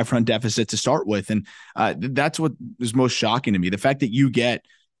have a 5-run deficit to start with. And that's what is most shocking to me. The fact that you get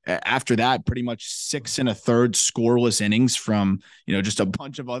after that pretty much 6 1/3 scoreless innings from just a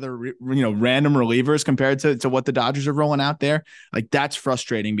bunch of other random relievers compared to what the Dodgers are rolling out there. Like, that's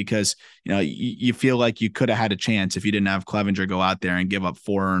frustrating because you feel like you could have had a chance if you didn't have Clevenger go out there and give up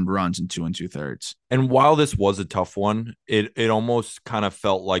 4 earned runs in 2 2/3. And while this was a tough one, it almost kind of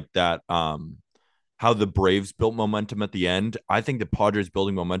felt like that how the Braves built momentum at the end. I think the Padres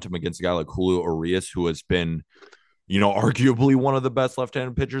building momentum against a guy like Julio Urias, who has been arguably one of the best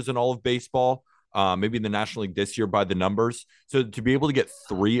left-handed pitchers in all of baseball, maybe in the National League this year by the numbers. So to be able to get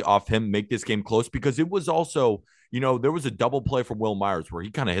 3 off him, make this game close, because it was also, there was a double play from Will Myers where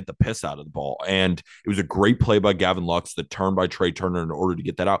he kind of hit the piss out of the ball. And it was a great play by Gavin Lux, the turn by Trey Turner in order to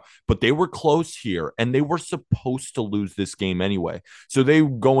get that out. But they were close here, and they were supposed to lose this game anyway. So they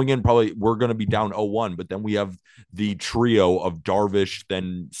going in probably, we're going to be down 0-1, but then we have the trio of Darvish,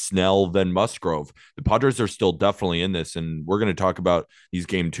 then Snell, then Musgrove. The Padres are still definitely in this, and we're going to talk about these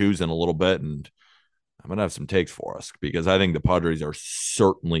game 2s in a little bit, and I'm going to have some takes for us because I think the Padres are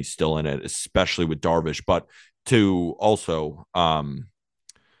certainly still in it, especially with Darvish. But to also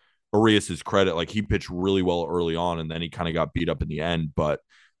Urias's credit, like, he pitched really well early on, and then he kind of got beat up in the end. But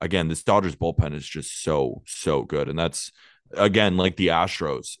again, this Dodgers bullpen is just so good. And that's, again, like the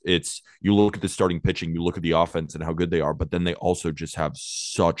Astros, it's, you look at the starting pitching, you look at the offense and how good they are, but then they also just have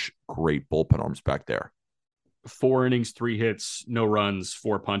such great bullpen arms back there. 4 innings, 3 hits, no runs,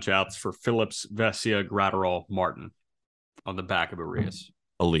 4 punch outs for Phillips, Vesia, Gratterall, Martin on the back of Urias.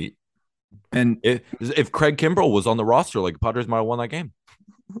 Elite. And if Craig Kimbrell was on the roster, like, Padres might have won that game.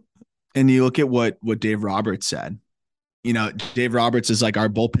 And you look at what Dave Roberts said. Dave Roberts is like, our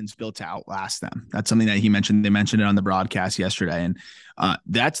bullpen's built to outlast them. That's something that he mentioned. They mentioned it on the broadcast yesterday. And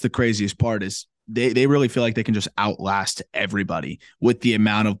that's the craziest part is they really feel like they can just outlast everybody with the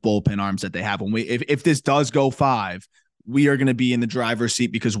amount of bullpen arms that they have. When if this does go 5, we are going to be in the driver's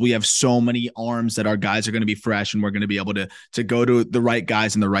seat because we have so many arms that our guys are going to be fresh, and we're going to be able to go to the right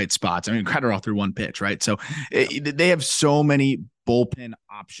guys in the right spots. I mean, Gratterall threw 1 pitch, right? So they have so many bullpen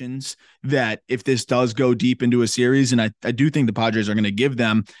options that if this does go deep into a series, and I do think the Padres are going to give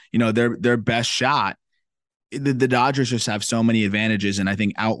them, their best shot, the Dodgers just have so many advantages. And I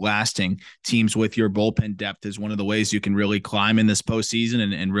think outlasting teams with your bullpen depth is one of the ways you can really climb in this postseason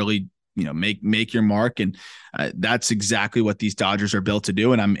and really, make your mark. And that's exactly what these Dodgers are built to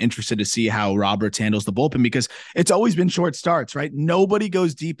do. And I'm interested to see how Roberts handles the bullpen, because it's always been short starts, right? Nobody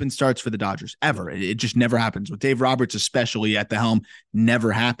goes deep in starts for the Dodgers ever. It just never happens. With Dave Roberts, especially at the helm,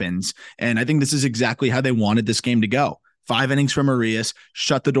 never happens. And I think this is exactly how they wanted this game to go. 5 innings from Urias,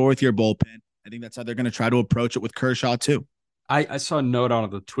 shut the door with your bullpen. I think that's how they're going to try to approach it with Kershaw too. I saw a note on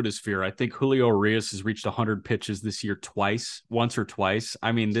the Twitter sphere. I think Julio Urias has reached 100 pitches this year once or twice.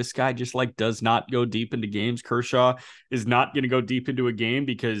 I mean, this guy just does not go deep into games. Kershaw is not going to go deep into a game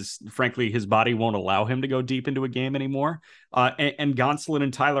because, frankly, his body won't allow him to go deep into a game anymore. And Gonsolin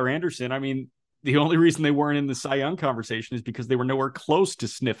and Tyler Anderson, I mean, the only reason they weren't in the Cy Young conversation is because they were nowhere close to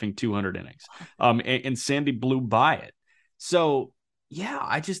sniffing 200 innings. And Sandy blew by it. So Yeah,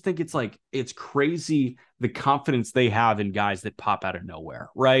 I just think it's crazy the confidence they have in guys that pop out of nowhere,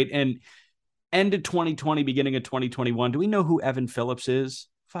 right? And end of 2020, beginning of 2021, do we know who Evan Phillips is?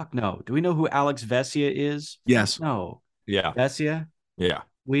 Fuck no. Do we know who Alex Vesia is? Fuck Yes. no. Yeah. Vesia? Yeah.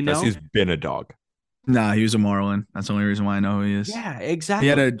 We know? Vesia's been a dog. Nah, he was a Marlin. That's the only reason why I know who he is. Yeah, He exactly.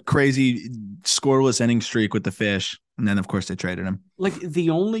 had a crazy scoreless inning streak with the Fish, and then of course they traded him. Like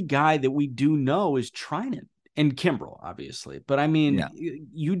the only guy that we do know is Trinan and Kimbrel, obviously. But I mean, Yeah.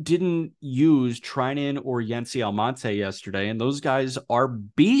 you didn't use Trinan or Yency Almonte yesterday, and those guys are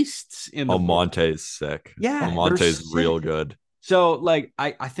beasts in the Almonte is sick. Yeah, Almonte is sick. real good. So, like,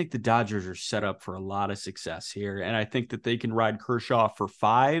 I think the Dodgers are set up for a lot of success here, and I think that they can ride Kershaw for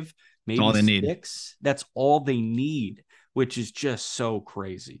 5, maybe all they 6. need. That's all they need, which is just so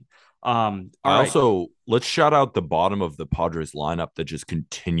crazy. Let's shout out the bottom of the Padres lineup that just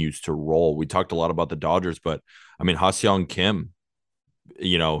continues to roll. We talked a lot about the Dodgers, but I mean, Ha-Seong Kim,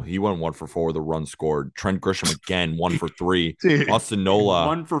 he went 1 for 4 with a run scored. Trent Grisham again, 1 for 3. Dude. Austin Nola,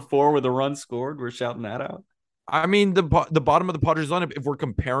 1 for 4 with a run scored. We're shouting that out. I mean, the bottom of the Padres lineup, if we're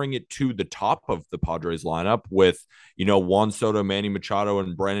comparing it to the top of the Padres lineup with, Juan Soto, Manny Machado,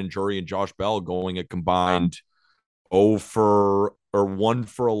 and Brandon Drury and Josh Bell going a combined 1 for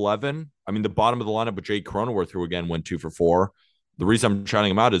 11. I mean, the bottom of the lineup with Jake Cronenworth, who again went 2 for 4. The reason I'm shouting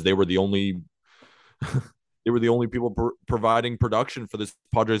them out is they were the only people providing production for this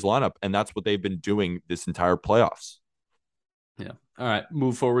Padres lineup, and that's what they've been doing this entire playoffs. Yeah. All right.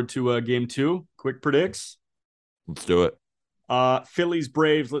 Move forward to game 2. Quick predicts. Let's do it. Phillies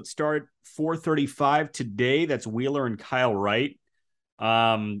Braves. Let's start 4:35 today. That's Wheeler and Kyle Wright.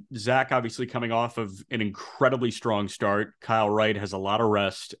 Zach obviously coming off of an incredibly strong start. Kyle Wright has a lot of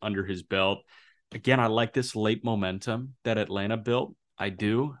rest under his belt. Again, I like this late momentum that Atlanta built. I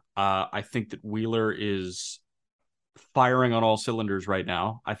do. I think that Wheeler is firing on all cylinders right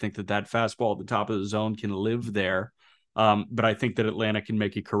now. I think that fastball at the top of the zone can live there. But I think that Atlanta can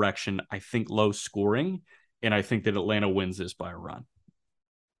make a correction. I think low scoring, and I think that Atlanta wins this by a run.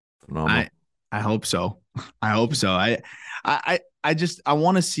 Phenomenal. I hope so. I hope so. I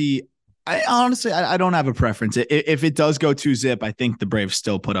want to see. I honestly don't have a preference. If it does go 2-zip, I think the Braves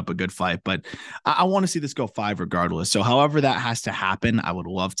still put up a good fight, but I want to see this go 5 regardless. So however that has to happen, I would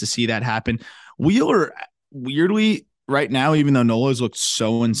love to see that happen. Wheeler, weirdly, right now, even though Nola's looked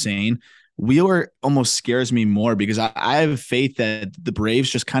so insane, Wheeler almost scares me more because I have faith that the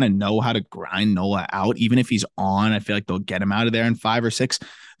Braves just kind of know how to grind Nola out. Even if he's on, I feel like they'll get him out of there in 5 or 6.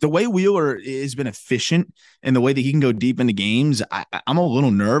 The way Wheeler has been efficient and the way that he can go deep into games, I'm a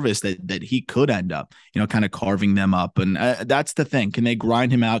little nervous that he could end up, kind of carving them up. And that's the thing. Can they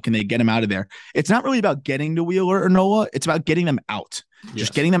grind him out? Can they get him out of there? It's not really about getting to Wheeler or Nola. It's about getting them out. Yes.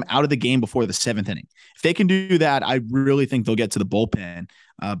 Just getting them out of the game before the 7th inning. If they can do that, I really think they'll get to the bullpen.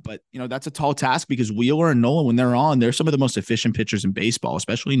 But, that's a tall task because Wheeler and Nola, when they're on, they're some of the most efficient pitchers in baseball,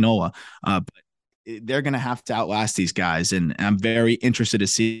 especially Nola. But they're going to have to outlast these guys. And I'm very interested to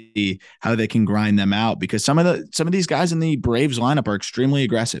see how they can grind them out because some of these guys in the Braves lineup are extremely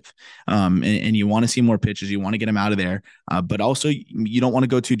aggressive. And you want to see more pitches. You want to get them out of there. But also you don't want to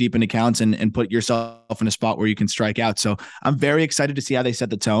go too deep into counts and put yourself in a spot where you can strike out. So I'm very excited to see how they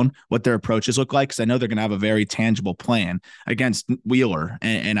set the tone, what their approaches look like. Cause I know they're going to have a very tangible plan against Wheeler.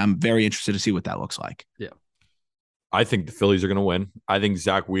 And I'm very interested to see what that looks like. Yeah. I think the Phillies are going to win. I think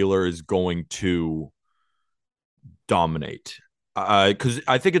Zach Wheeler is going to dominate. Because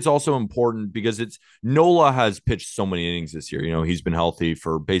I think it's also important because Nola has pitched so many innings this year. He's been healthy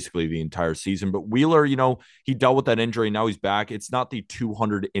for basically the entire season. But Wheeler, he dealt with that injury. Now he's back. It's not the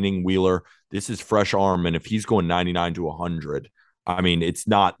 200 inning Wheeler. This is fresh arm. And if he's going 99 to 100, I mean, it's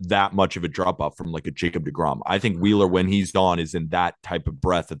not that much of a drop off from like a Jacob deGrom. I think Wheeler, when he's on, is in that type of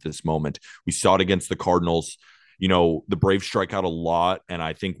breath at this moment. We saw it against the Cardinals. The Braves strike out a lot, and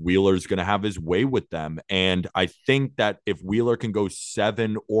I think Wheeler's going to have his way with them. And I think that if Wheeler can go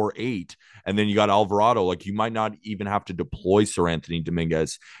 7 or 8, and then you got Alvarado, like you might not even have to deploy Sir Anthony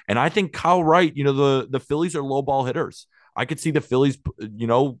Dominguez. And I think Kyle Wright, the Phillies are low ball hitters. I could see the Phillies,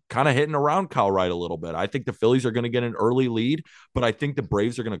 kind of hitting around Kyle Wright a little bit. I think the Phillies are going to get an early lead, but I think the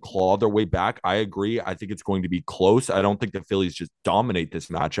Braves are going to claw their way back. I agree. I think it's going to be close. I don't think the Phillies just dominate this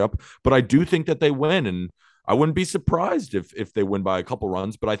matchup, but I do think that they win. And I wouldn't be surprised if they win by a couple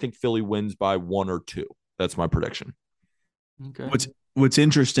runs, but I think Philly wins by 1 or 2. That's my prediction. Okay. What's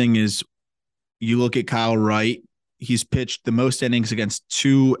interesting is you look at Kyle Wright. He's pitched the most innings against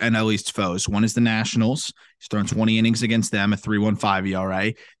 2 NL East foes. One is the Nationals. He's thrown 20 innings against them, a 3.15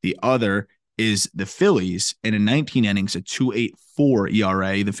 ERA. The other is the Phillies. And in 19 innings, a 2.84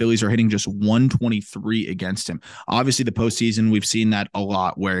 ERA. The Phillies are hitting just 123 against him. Obviously, the postseason, we've seen that a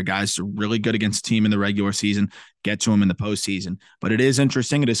lot where guys are really good against a team in the regular season, get to him in the postseason. But it is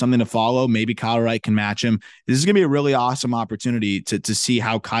interesting. It is something to follow. Maybe Kyle Wright can match him. This is going to be a really awesome opportunity to see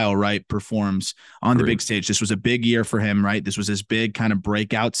how Kyle Wright performs on the big stage. This was a big year for him, right? This was his big kind of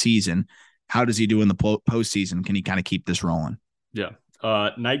breakout season. How does he do in the postseason? Can he kind of keep this rolling? Yeah.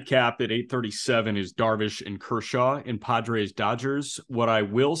 Nightcap at 8:37 is Darvish and Kershaw in Padres Dodgers. What I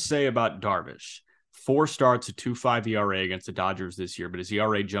will say about Darvish, 4 starts, a 2.5 ERA against the Dodgers this year, but his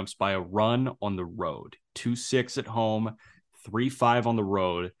ERA jumps by a run on the road. 2.6 at home, 3.5 on the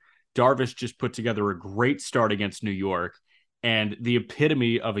road. Darvish just put together a great start against New York, and the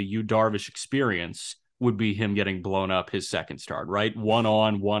epitome of a Yu Darvish experience would be him getting blown up his second start, right? 1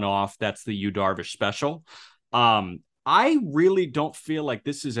 on, 1 off. That's the Yu Darvish special. I really don't feel like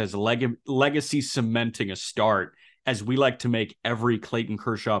this is as legacy cementing a start as we like to make every Clayton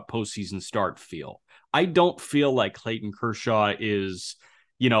Kershaw postseason start feel. I don't feel like Clayton Kershaw is,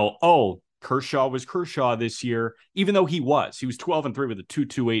 Kershaw was Kershaw this year, even though he was 12-3 with a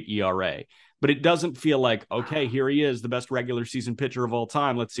 2.28 ERA. But it doesn't feel like, okay, here he is, the best regular season pitcher of all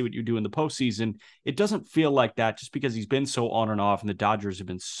time. Let's see what you do in the postseason. It doesn't feel like that just because he's been so on and off, and the Dodgers have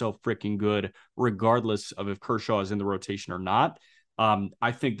been so freaking good, regardless of if Kershaw is in the rotation or not.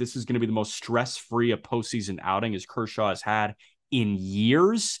 I think this is going to be the most stress-free a postseason outing as Kershaw has had in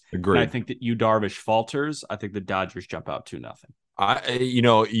years. Agreed. And I think that Yu Darvish falters. I think the Dodgers jump out 2-0.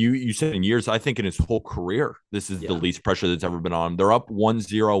 You said in years, I think in his whole career, this is the least pressure that's ever been on him. They're up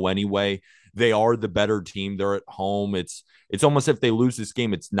 1-0 anyway. They are the better team. They're at home. It's almost if they lose this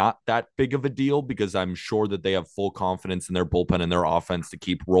game, it's not that big of a deal because I'm sure that they have full confidence in their bullpen and their offense to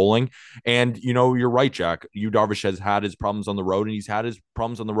keep rolling. And, you're right, Jack. Yu Darvish has had his problems on the road, and he's had his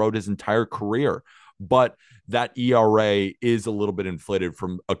problems on the road his entire career. But that ERA is a little bit inflated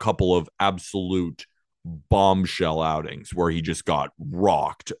from a couple of absolute bombshell outings where he just got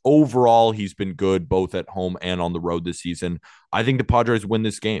rocked. Overall, he's been good both at home and on the road this season. I think the Padres win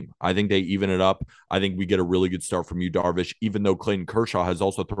this game. I think they even it up. I think we get a really good start from Yu Darvish, even though Clayton Kershaw has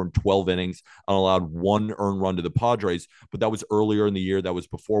also thrown 12 innings and allowed 1 earned run to the Padres. But that was earlier in the year. That was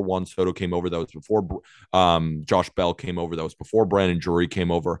before Juan Soto came over. That was before Josh Bell came over. That was before Brandon Drury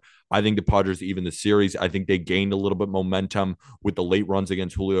came over. I think the Padres, even the series, I think they gained a little bit momentum with the late runs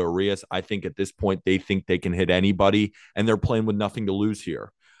against Julio Urias. I think at this point, they think they can hit anybody, and they're playing with nothing to lose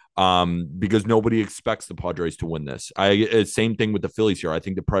here. Because nobody expects the Padres to win this. Same thing with the Phillies here. I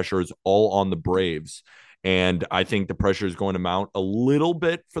think the pressure is all on the Braves, and I think the pressure is going to mount a little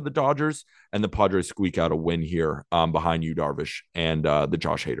bit for the Dodgers, and the Padres squeak out a win here behind Yu Darvish and the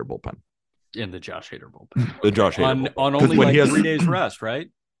Josh Hader bullpen. In the Josh Hader bullpen. The Josh Hader bullpen. On only like 3 days rest, right?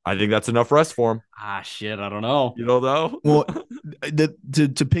 I think that's enough rest for him. Shit, I don't know. You don't know? Well,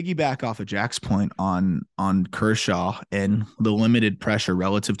 to piggyback off of Jack's point on Kershaw and the limited pressure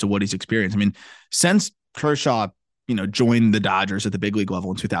relative to what he's experienced. I mean, since Kershaw, joined the Dodgers at the big league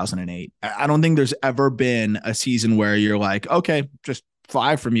level in 2008, I don't think there's ever been a season where you're like, okay, just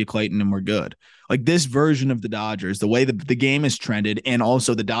 5 from you, Clayton, and we're good. Like this version of the Dodgers, the way that the game is trended, and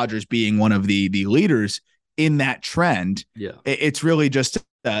also the Dodgers being one of the leaders in that trend. Yeah, it's really just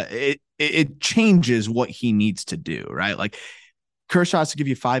it changes what he needs to do, right? Like Kershaw has to give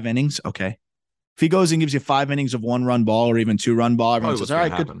you 5 innings. Okay. If he goes and gives you 5 innings of 1-run ball or even 2-run ball, everyone says, all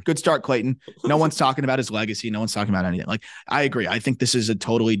right, good start, Clayton. No one's talking about his legacy. No one's talking about anything. Like, I agree. I think this is a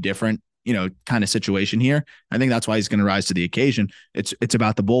totally different, kind of situation here. I think that's why he's going to rise to the occasion. It's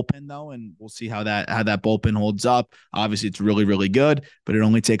about the bullpen though, and we'll see how that bullpen holds up. Obviously, it's really, really good, but it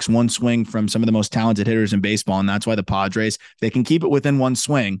only takes 1 swing from some of the most talented hitters in baseball, and that's why the Padres, if they can keep it within 1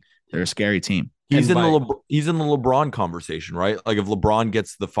 swing, they're a scary team. He's in the LeBron conversation, right? Like if LeBron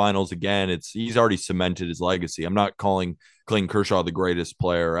gets the finals again, he's already cemented his legacy. I'm not calling Clayton Kershaw the greatest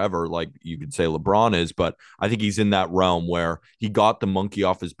player ever, like you could say LeBron is, but I think he's in that realm where he got the monkey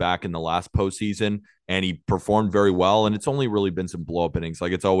off his back in the last postseason and he performed very well. And it's only really been some blow up innings.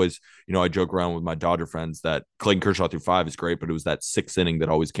 Like it's always, I joke around with my Dodger friends that Clayton Kershaw through 5 is great, but it was that 6th inning that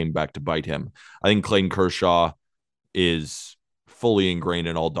always came back to bite him. I think Clayton Kershaw is fully ingrained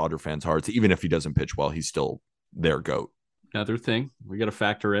in all Dodger fans' hearts. Even if he doesn't pitch well, he's still their GOAT. Another thing we got to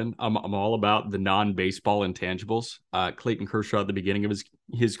factor in, I'm all about the non-baseball intangibles. Clayton Kershaw at the beginning of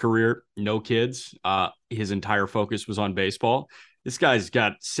his career, no kids. His entire focus was on baseball. This guy's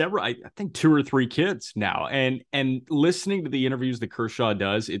got several, I think 2 or 3 kids now. And listening to the interviews that Kershaw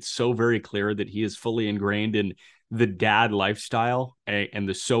does, it's so very clear that he is fully ingrained in the dad lifestyle and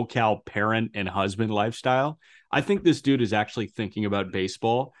the SoCal parent and husband lifestyle, I think this dude is actually thinking about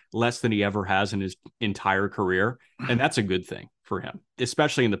baseball less than he ever has in his entire career. And that's a good thing for him,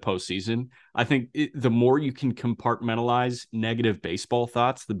 especially in the postseason. I think the more you can compartmentalize negative baseball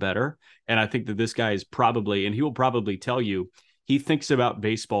thoughts, the better. And I think that this guy is probably, and he will probably tell you, he thinks about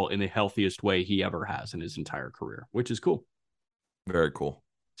baseball in the healthiest way he ever has in his entire career, which is cool. Very cool.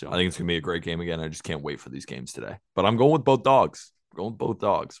 So I think it's going to be a great game again. I just can't wait for these games today. But I'm going with both dogs. We'll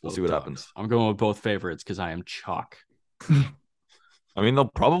see what happens. I'm going with both favorites because I am chalk. I mean, they'll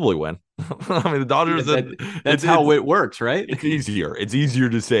probably win. I mean, the Dodgers. That's how it works, right? It's easier. It's easier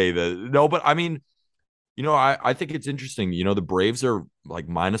to say that. No, but I mean, I think it's interesting. The Braves are like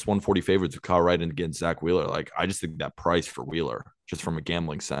minus 140 favorites with Kyle Wright and against Zach Wheeler. Like, I just think that price for Wheeler, just from a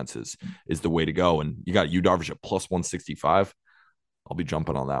gambling sense, is the way to go. And you got Yu Darvish at plus 165. I'll be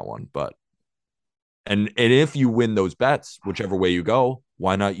jumping on that one. But and if you win those bets, whichever way you go,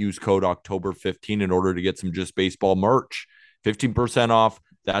 why not use code October15 in order to get some Just Baseball merch? 15% off.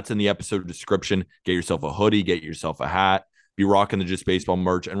 That's in the episode description. Get yourself a hoodie, get yourself a hat, be rocking the Just Baseball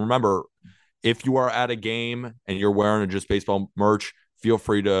merch. And remember, if you are at a game and you're wearing a Just Baseball merch, feel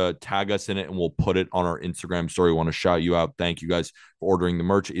free to tag us in it and we'll put it on our Instagram story. We want to shout you out. Thank you guys for ordering the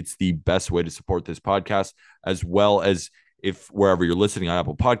merch. It's the best way to support this podcast, as well as if wherever you're listening on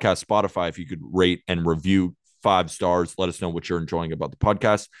Apple Podcasts, Spotify, if you could rate and review 5 stars, let us know what you're enjoying about the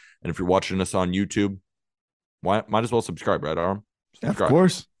podcast. And if you're watching us on YouTube, might as well subscribe, right, Aram? Subscribe. Of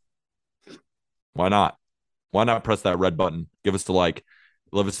course. Why not? Why not press that red button? Give us the like.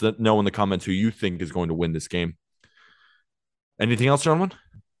 Let us know in the comments who you think is going to win this game. Anything else, gentlemen?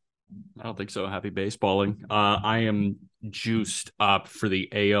 I don't think so. Happy baseballing. I am juiced up for the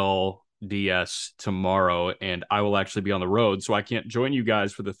ALDS tomorrow, and I will actually be on the road, so I can't join you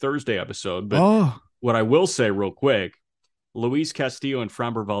guys for the Thursday episode. But what I will say real quick, Luis Castillo and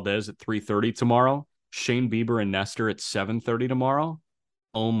Framber Valdez at 3:30 tomorrow, Shane Bieber and Nestor at 7:30 tomorrow.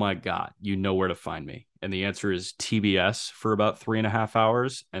 Oh my God, you know where to find me. And the answer is TBS for about 3.5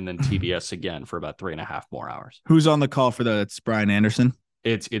 hours, and then TBS again for about 3.5 more hours. Who's on the call for that? It's Brian Anderson.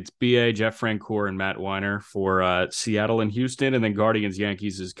 It's BA, Jeff Francoeur, and Matt Weiner for Seattle and Houston, and then Guardians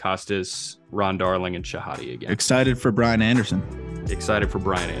Yankees is Costas, Ron Darling, and Shahadi again. Excited for Brian Anderson. Excited for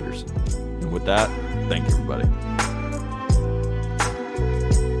Brian Anderson. And with that, thank you, everybody.